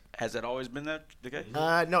 has that always been the case?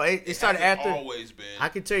 no, it started hasn't after. always been. I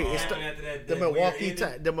can tell you, it After started that, the that Milwaukee weird tie.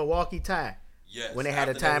 ending? The Milwaukee tie. Yes, when they had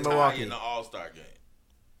a after tie in the Milwaukee. in the All-Star game.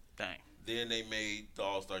 Dang. Then they made the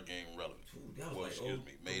All-Star game relevant. That was Well, like, excuse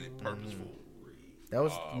me, made it purposeful. That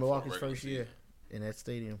was for Milwaukee's the regular first year season. in that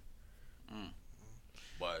stadium.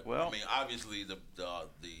 But Well- I mean, obviously the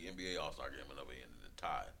NBA All-Star game will never end in a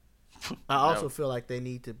tie. I also feel like they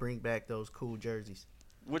need to bring back those cool jerseys.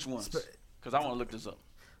 Which ones? Because I want to look this up.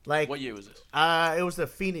 Like What year was this? it was the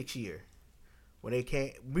Phoenix year when they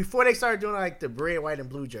came before they started doing like the red, white, and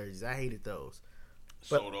blue jerseys. I hated those.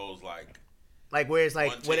 So those Like where it's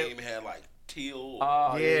like one when team had like teal,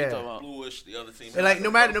 Oh, Yeah. you talking about- bluish. The other team and had like no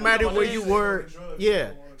matter where you were, drugs yeah.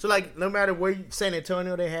 going on. So like no matter where San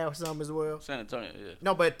Antonio, they have some as well. San Antonio, yeah.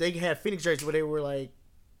 No, but they had Phoenix jerseys where they were like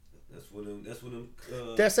That's what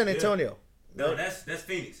them. that's San yeah. Antonio. No, that's Phoenix.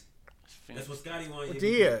 Phoenix. That's what Scotty wanted.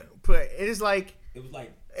 Yeah, but it is like It was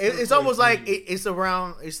like. it's almost like it's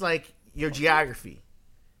around. It's like your geography.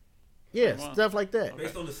 Yeah, Wow. stuff like that.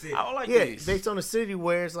 based on the city. I like Yeah, these. based on the city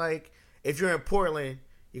where it's like if you're in Portland,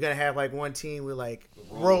 you're gonna have like one team with like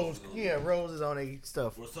roses on their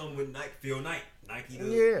stuff. Or something with Nike. Phil Knight. Nike.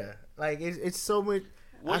 Yeah, like it's so much.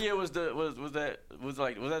 What year was that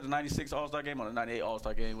the '96 All Star game or the '98 All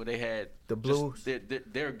Star game where they had The just Blues?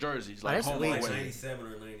 their jerseys like that's home weak. and Like away? 97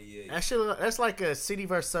 or 98. That's like a city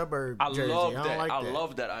versus suburb I jersey. love I don't that. like I that.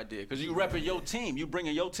 love that idea because you repping your team. You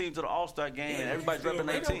bringing your team to the All Star game and everybody's repping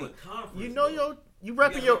their team. You know you repping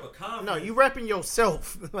gotta your rep a conference. no, you repping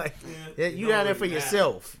yourself. Like Yeah, you it down don't there for really matter.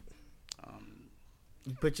 yourself. Um,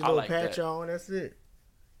 You put your I little like patch that. on. That's it.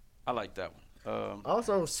 I like that one.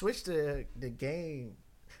 Also, switch the game.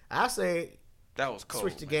 I say That was cold.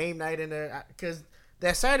 switch the man. game night in there because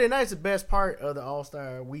that Saturday night is the best part of the All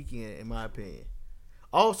Star weekend, in my opinion.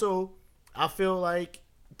 Also, I feel like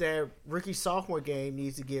that rookie sophomore game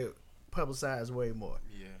needs to get publicized way more.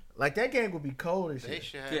 Yeah, Like that game would be cold as they shit.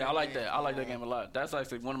 should have. Yeah, I like game that. I like that come game a lot. That's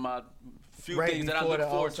actually one of my few Right things that I before look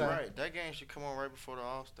the forward to. on. Right, that game should come on right before the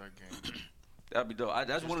All Star game. That'd be dope. That's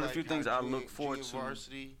Just one of the like few things how I look forward junior to.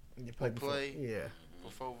 Varsity You play before- play. Yeah.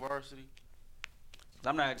 before varsity.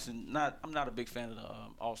 I'm not a big fan of the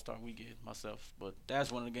All Star Weekend myself, but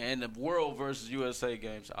that's one of the games. And the World versus USA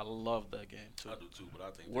games, I love that game too. I do too, but I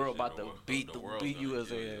think this World year about to beat world's beat gonna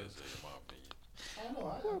USA kill ass. in my opinion. I don't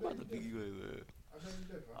know. World about to beat USA. I really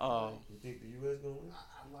do. You think the U.S. gonna win?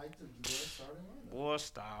 I like the U.S. starting lineup. Boy,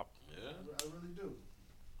 stop. Yeah. I really do.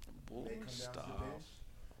 Boy, They come down to the stop. bench,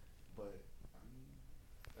 but I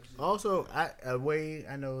mean, that's just- Also,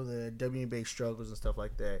 I know the WNBA struggles and stuff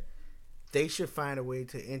like that. They should find a way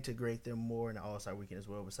to integrate them more in the All Star Weekend as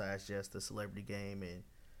well, besides just the celebrity game and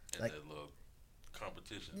And Like- that little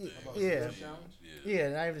competition Yeah, thing. yeah. Challenge? Yeah.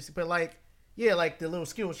 not even, but like the little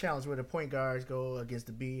skills challenge where the point guards go against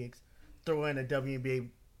the bigs, throw in a WNBA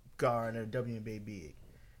guard and a WNBA big,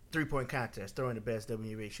 3-point contest, throw in the best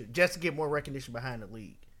WNBA shooter, just to get more recognition behind the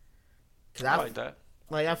league. Cause I like that.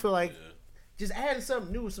 I feel like Yeah. just adding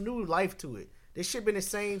something new, some new life to it. This shit been the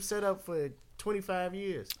same setup for 25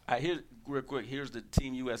 years. All right, here, real quick, here's the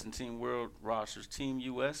Team U.S. and Team World rosters. Team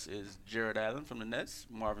U.S. is Jared Allen from the Nets,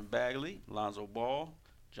 Marvin Bagley, Lonzo Ball,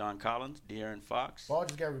 John Collins, De'Aaron Fox. Ball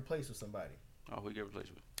just got replaced with somebody. Oh, who get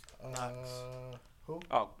replaced with? Who?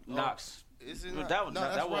 Oh, Knox. Is it But not? that was- no,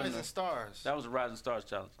 that that's wasn't Rising a- Stars. That was a Rising Stars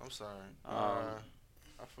challenge. I'm sorry.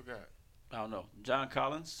 I forgot. I don't know. John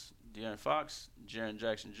Collins, De'Aaron Fox, Jaren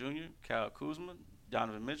Jackson Jr., Kyle Kuzma,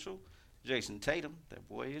 Donovan Mitchell, Jason Tatum, that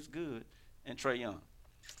boy is good, and Trae Young.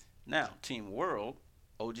 Now, Team World,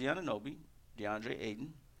 OG Anunoby, DeAndre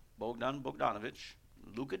Ayton, Bogdan Bogdanovic,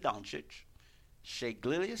 Luka Doncic, Shea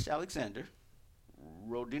Gilgeous-Alexander,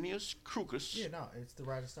 Rodinius Krukus, Yeah, no, it's the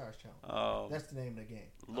Rising Stars challenge. That's the name of the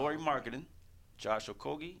game. Laurie Marketing, Josh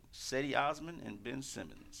Okogie, Seti Osman, and Ben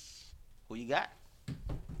Simmons. Who you got?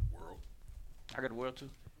 World. I got the world too.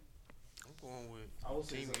 I'm going with I would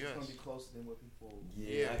say Team it's going US. to be closer than what people.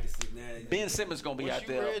 Yeah, I can see that. Ben Simmons gonna be Once out you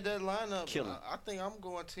there. read that lineup, killing. I think I'm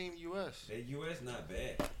going Team US. That U.S. not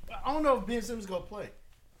bad. I don't know if Ben Simmons gonna play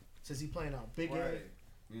since he playing out big game.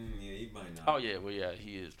 Yeah, he might not. Oh yeah, well yeah,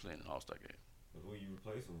 he is playing an All-Star game. But who you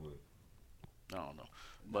replace him with? I don't know,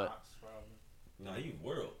 but Knox, probably. Nah, he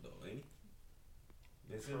world though, ain't he?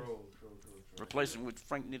 Ben True. Replace him with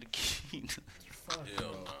Frank Ntilikina.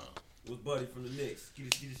 Hell nah. Was Buddy from the Knicks.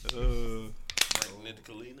 Frank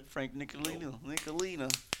Nicolina. Frank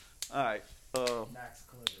Nicolina. All right. Max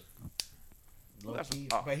Kleber. Low That's- key,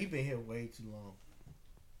 oh. but he been here way too long.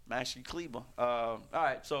 Maxie Kleber. All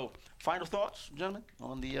right. So, final thoughts, gentlemen,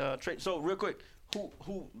 on the trade. So, real quick,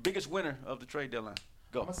 who biggest winner of the trade deadline?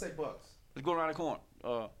 Go. I'm gonna say Bucks. Let's go around the corner.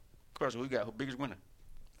 Carson, who you got? Who biggest winner?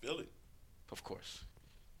 Philly. Of course.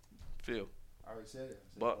 Phil. I already said it. I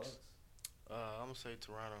said Bucks. I'm gonna say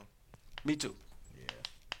Toronto. Me too.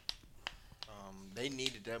 They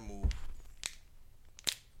needed that move.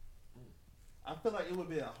 I feel like it would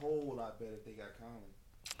be a whole lot better if they got Conley.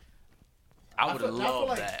 I would have feel loved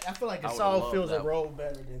like, that. I feel like I would've Gasol loved feels a that. role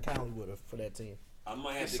better than Conley would have for that team. I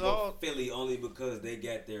might have to Gasol- go Philly only because they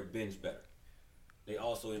got their bench better. They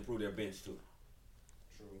also improved their bench too.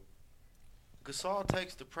 True. Gasol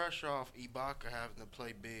takes the pressure off Ibaka having to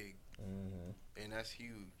play big, and that's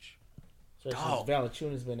huge. So Dog. since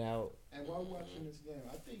Valanciunas been out, And while watching this game,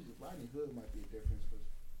 I think Rodney Hood might be a difference for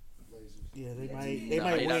Blazers. yeah, they Nah, might he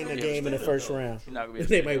not win gonna the be game in the able to first stay round. You're not gonna be able to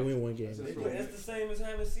They stay might healthy. win one game. That's That's the same as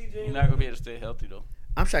having CJ. You're not gonna be able to stay healthy though.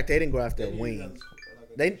 I'm shocked they didn't go after a They need wing. another-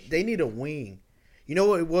 like a They need a wing. You know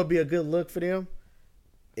what would be a good look for them?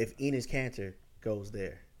 If Enes Kanter goes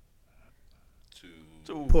there.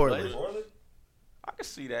 To Portland. Blazers. I can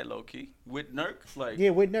see that low key with Nurk. Like Yeah,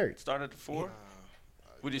 with Nurk. start at the 4.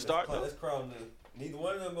 Would he start though? Let's crowd them. Neither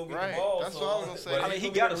one of them gonna get Right, the ball. that's so what I was gonna say. but I mean, he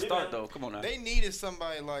gonna got get to a start rebound. though. Come on now. They needed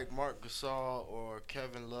somebody like Mark Gasol or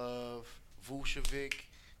Kevin Love, Vucevic.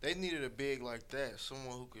 They needed a big like that,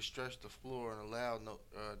 someone who could stretch the floor and allow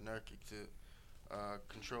Nurkic to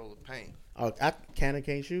control the paint. Oh, Kanter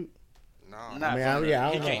can't shoot. No, Not I from mean,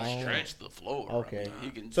 I he don't know. can't I don't know. stretch the floor. Okay. I mean, he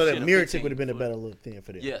can So that shit a Mirotic 15 would have been a foot. better look then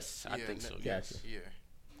for them. Yes, I Yeah, think so. Gotcha. Yes. Yeah.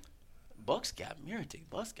 Bucks got Mirotic.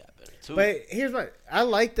 Bucks got better too. But here's what I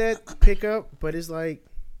like that pickup, but it's like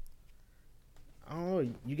I don't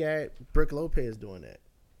know. You got Brook Lopez doing that,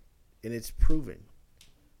 and it's proven.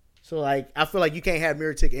 So like I feel like you can't have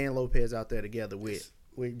Mirotic and Lopez out there together with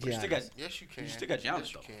But you still got Giannis. Yes, you can. still got Giannis,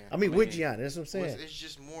 yes, you though. can. I mean with Giannis. That's what I'm Well, saying. it's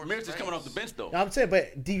just more. Mirotic's space. coming off the bench though. No, I'm saying,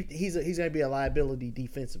 but he's gonna be a liability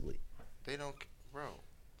defensively. They don't, bro.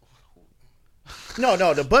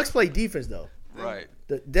 No, the Bucks play defense though. Right.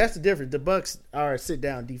 That's the difference. The Bucks are a sit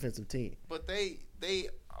down defensive team. But they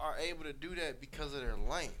are able to do that because of their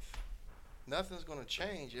length. Nothing's gonna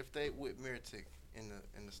change if they with Mirotic in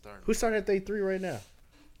the start. Who's starting at 3 right now?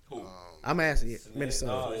 Who? I'm asking you, Smith.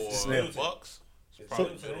 Minnesota. Oh, For Smith. Bucks? It's Probably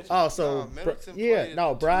Middleton. Middleton. Oh, so Nah, Middleton yeah, played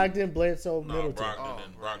no, two. Brogdon, Bledsoe, No, Middleton.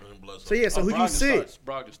 Brogdon and Bledsoe. So yeah, so who you Brogdon sit? starts.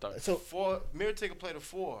 Brogdon starts. So For Mirotic can play the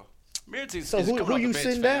 4. Mirotic So is who coming off you the bench,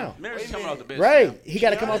 sitting fam. down? Mirotic's Wait a coming off the minute. bench. right, fam. he got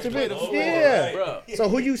to come off the Giannis bench. played the four, Yeah. Bruh. So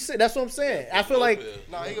who you sit? That's what I'm saying. I feel like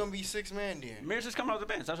Nah, he gonna be 6 man then. Mirotic's coming off the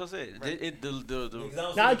bench. That's what I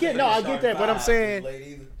said. No, I get that, but I'm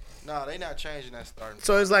saying- Nah, they not changing that starting.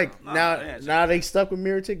 so. It's like Nah, they ain't now they stuck with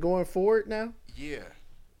Mirotic going forward now. Yeah,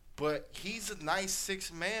 but he's a nice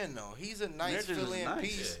 6 man though. He's a nice Mirotic is fill-in nice.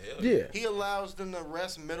 piece. Yeah. He allows them to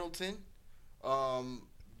rest Middleton.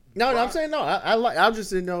 No, I'm Brock- saying no. I like. I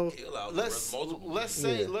just didn't know. He allows Let's multiple.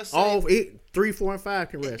 say Yeah. let's say All 3, 4, and 5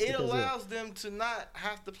 can rest. it because of allows them to not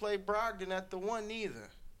have to play Brogdon at the 1 either.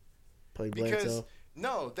 play Because Bledsoe.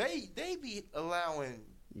 no, they be allowing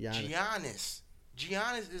Giannis. Giannis.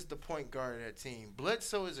 Giannis is the point guard of that team.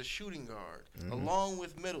 Bledsoe is a shooting guard along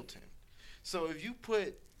with Middleton. So if you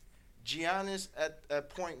put Giannis at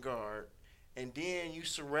point guard and then you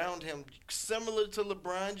surround him similar to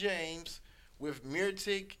LeBron James with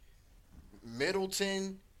Mirotic,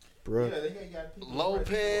 Middleton, Brooke. Yeah, they got people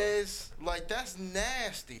Lopez, like that's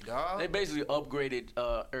nasty, dog. They basically upgraded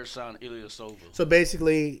Ersan Ilyasova. So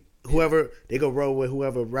basically, whoever they go roll with,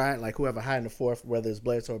 whoever high in the 4th, whether it's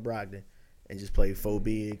Bledsoe or Brogdon, and just play 4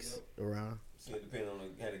 bigs around. So it depends on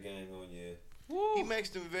how the game going. Yeah. He makes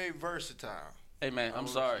them very versatile. Hey man, I'm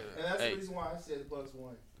sorry. And that's Hey, the reason why I said the Bucks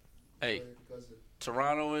won. hey, Because of,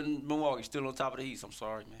 Toronto and Milwaukee still on top of the East. I'm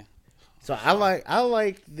sorry, man. So I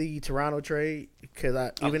like the Toronto trade because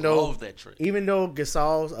I even love that trade. though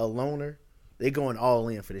Gasol's a loner, they going all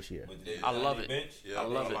in for this year. But did I love it. Bench? Yeah, I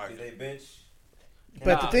love it. like Did they bench? But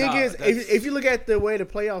Nah, the thing is, that's- if you look at the way the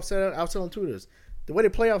playoffs set up, I was telling Tutors, the way the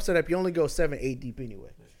playoffs set up, you only go 7, 8 deep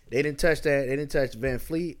anyway. They didn't touch that. They didn't touch Van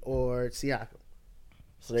Fleet or Siakam.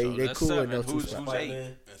 So they that's cool in 7. those two Who's spots. 8?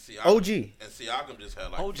 And Siakam, OG. And Siakam just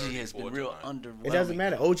had like OG 34 has been real tonight. underwhelming. It doesn't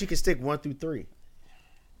matter. OG can stick 1 through 3.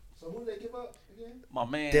 so who did they give up again? My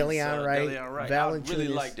man, Deleon Wright, Deleon Wright. I Valanciunas. really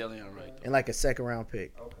like Deleon Wright. And like a 2nd round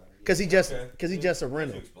pick. Okay. Because he just Okay. a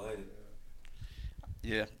rental. You explain it.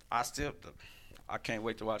 Yeah, I I can't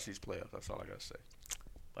wait to watch these playoffs. That's all I gotta say.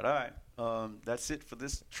 But all right, that's it for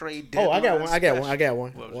this trade. Oh, I got deadline one. I got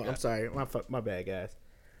one. What Well, you I'm got? sorry. My bad, guys.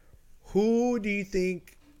 Who do you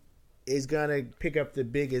think is gonna pick up the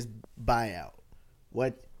biggest buyout?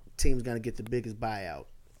 What team's gonna get the biggest buyout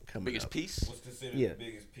coming Biggest up? piece. What's considered Yeah. the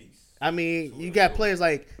biggest piece? I mean, you got players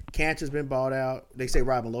like Cantor's been bought out. They say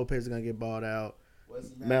Robin Lopez is gonna get bought out.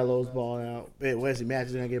 Melo's bought out. Wesley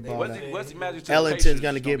Matthews is gonna get bought out. Wesley Matthews to the Ellington's Pacers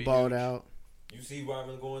gonna is get be bought huge. out. You see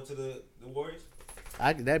Robin going to the Warriors?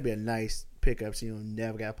 That'd be a nice pickup. So you don't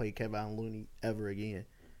never gotta play Kevin Looney ever again.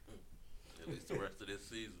 At least the rest of this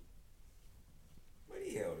season. But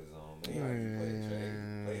he held his own, man. He already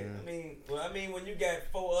played trade. I mean, when you got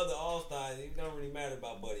 4 other All-Stars, it don't really matter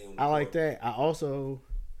about Buddy on the I like court. that. I also,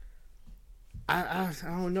 I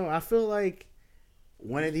don't know. I feel like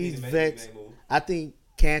one of these He made vets. that move. I think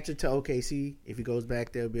Cantor to OKC. If he goes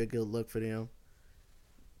back there, will be a good look for them.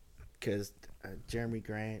 Because Jeremy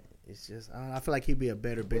Grant is just. I feel like he'd be a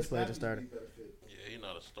better bench player to start Yeah, he's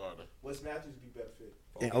not a starter. Wes Matthews be better fit.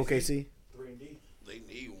 in OKC. 3-and-D. They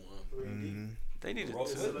need one. 3-and-D. They need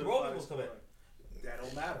Rosen to. was coming. That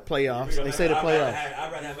don't matter. Playoffs. They say the I'd rather playoffs. have-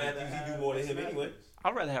 I'd rather have Matthews. He do more than him anyway.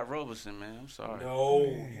 I'd rather have Roberson, man. I'm sorry. No, you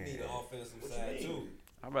need an offensive What you side mean? too.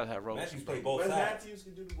 I'd rather have Matthews Roberson. play both Wes sides. Matthews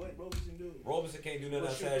can do what Roberson do. Roberson can't do nothing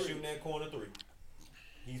Well, shoot outside three. shooting that corner 3.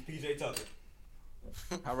 He's PJ Tucker.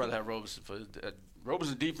 I'd rather have Roberson for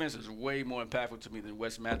Roberson's defense is way more impactful to me than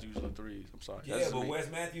Wes Matthews on threes. I'm sorry. Yeah, That's but me.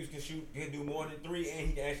 Wes Matthews can do more than 3, and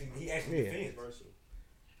he actually Yeah. defends. Versatile.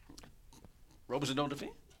 Roberson don't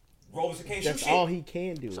defend. Roberson can't shoot That's shit. all he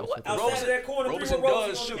can do. So That's what? the- Outside of that corner, Roberson three, what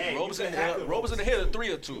does Roberson shoot. gonna do? Roberson Roberson hit a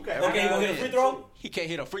 3 or 2. Okay, every Okay, you now gonna and hit a free then. throw? He can't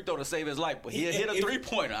hit a free throw to save his life, but he'll If- hit a if-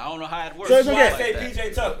 3-pointer. I don't know how it works. So it's Why okay. I say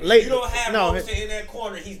PJ Tucker. Late- You don't have no, Roberson in that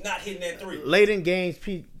corner. He's not hitting that 3. Late in games,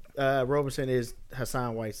 Roberson is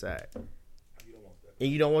Hassan Whiteside. You don't want that. And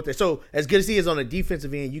you don't want that. So as good as he is on the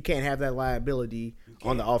defensive end, you can't have that liability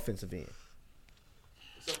on the offensive end.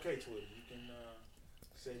 It's okay, Twitter. You can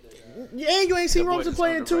say that. Yeah, and you ain't seen That boy Roberson is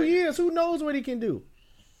play in 2 underrated. years. Who knows what he can do?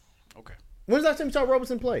 Okay. When's the last time you saw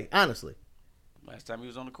Roberson play? Honestly. Last time he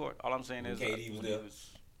was on the court. All I'm saying is KD was when there. he was-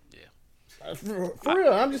 For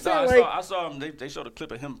real, I'm just saying, like, I saw him. They showed a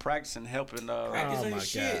clip of him practicing, helping. Practice oh ain't my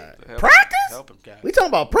shit. God. Practice? Helping guys. We talking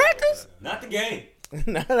about practice? Not the game.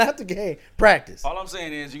 Not the game. Practice. All I'm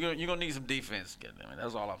saying is you're gonna need some defense. Goddammit.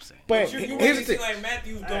 That's all I'm saying. But You here's make the it thing. seem like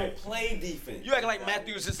Matthews don't play defense. You acting like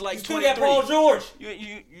Matthews is like You still got 23. Paul George.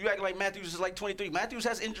 You act like Matthews is like 23. Matthews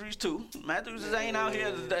has injuries too. Matthews ain't out here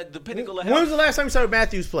at the pinnacle of When was health. the last time you saw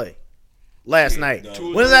Matthews play? Last night. no.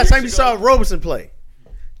 When was the last time you saw Roberson play?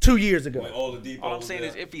 2 years ago. When Oladipo All I'm was saying there.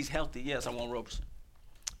 is if he's healthy, yes, I want Roberson.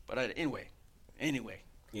 But anyway.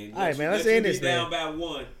 Yeah, All right, man, let's let you end be this, down man. by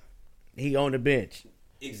 1. He on the bench.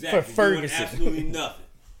 Exactly. For Ferguson. Doing absolutely nothing.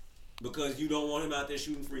 Because you don't want him out there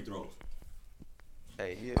shooting free throws.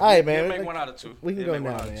 Hey, yeah, All right, man. He'll make one out of 2. We can He'll go make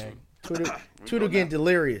now, one out of man. 2. Tudo go getting now.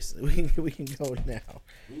 delirious. We can go now.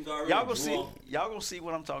 He's already Y'all gonna see. drunk. Y'all gonna see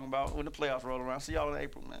what I'm talking about when the playoffs roll around. See y'all in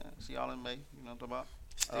April, man. See y'all in May. You know what I'm talking about?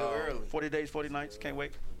 Still early. 40 days, 40 nights. Can't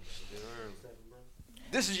wait.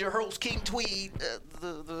 This is your host, King Tweed.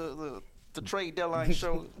 The trade deadline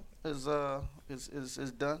show is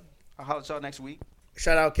done. I'll holler at y'all next week.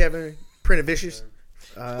 Shout out Kevin Printivicious.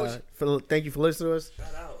 Thank you for listening to us.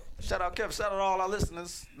 Shout out Kevin. Shout out all our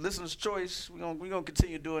listeners. Listeners' choice. We're gonna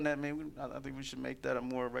continue doing that, man. I think we should make that a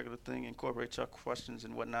more regular thing. Incorporate your questions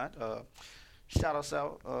and whatnot. Shout us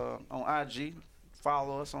out on IG.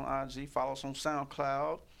 Follow us on IG. Follow us on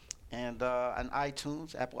SoundCloud and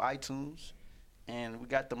iTunes, Apple iTunes. And we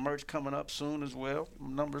got the merch coming up soon as well.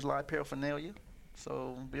 Numbers Live Paraphernalia.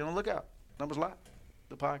 So be on the lookout. Numbers Live,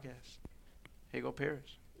 the podcast. Here go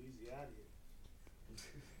Paris. Easy out of here.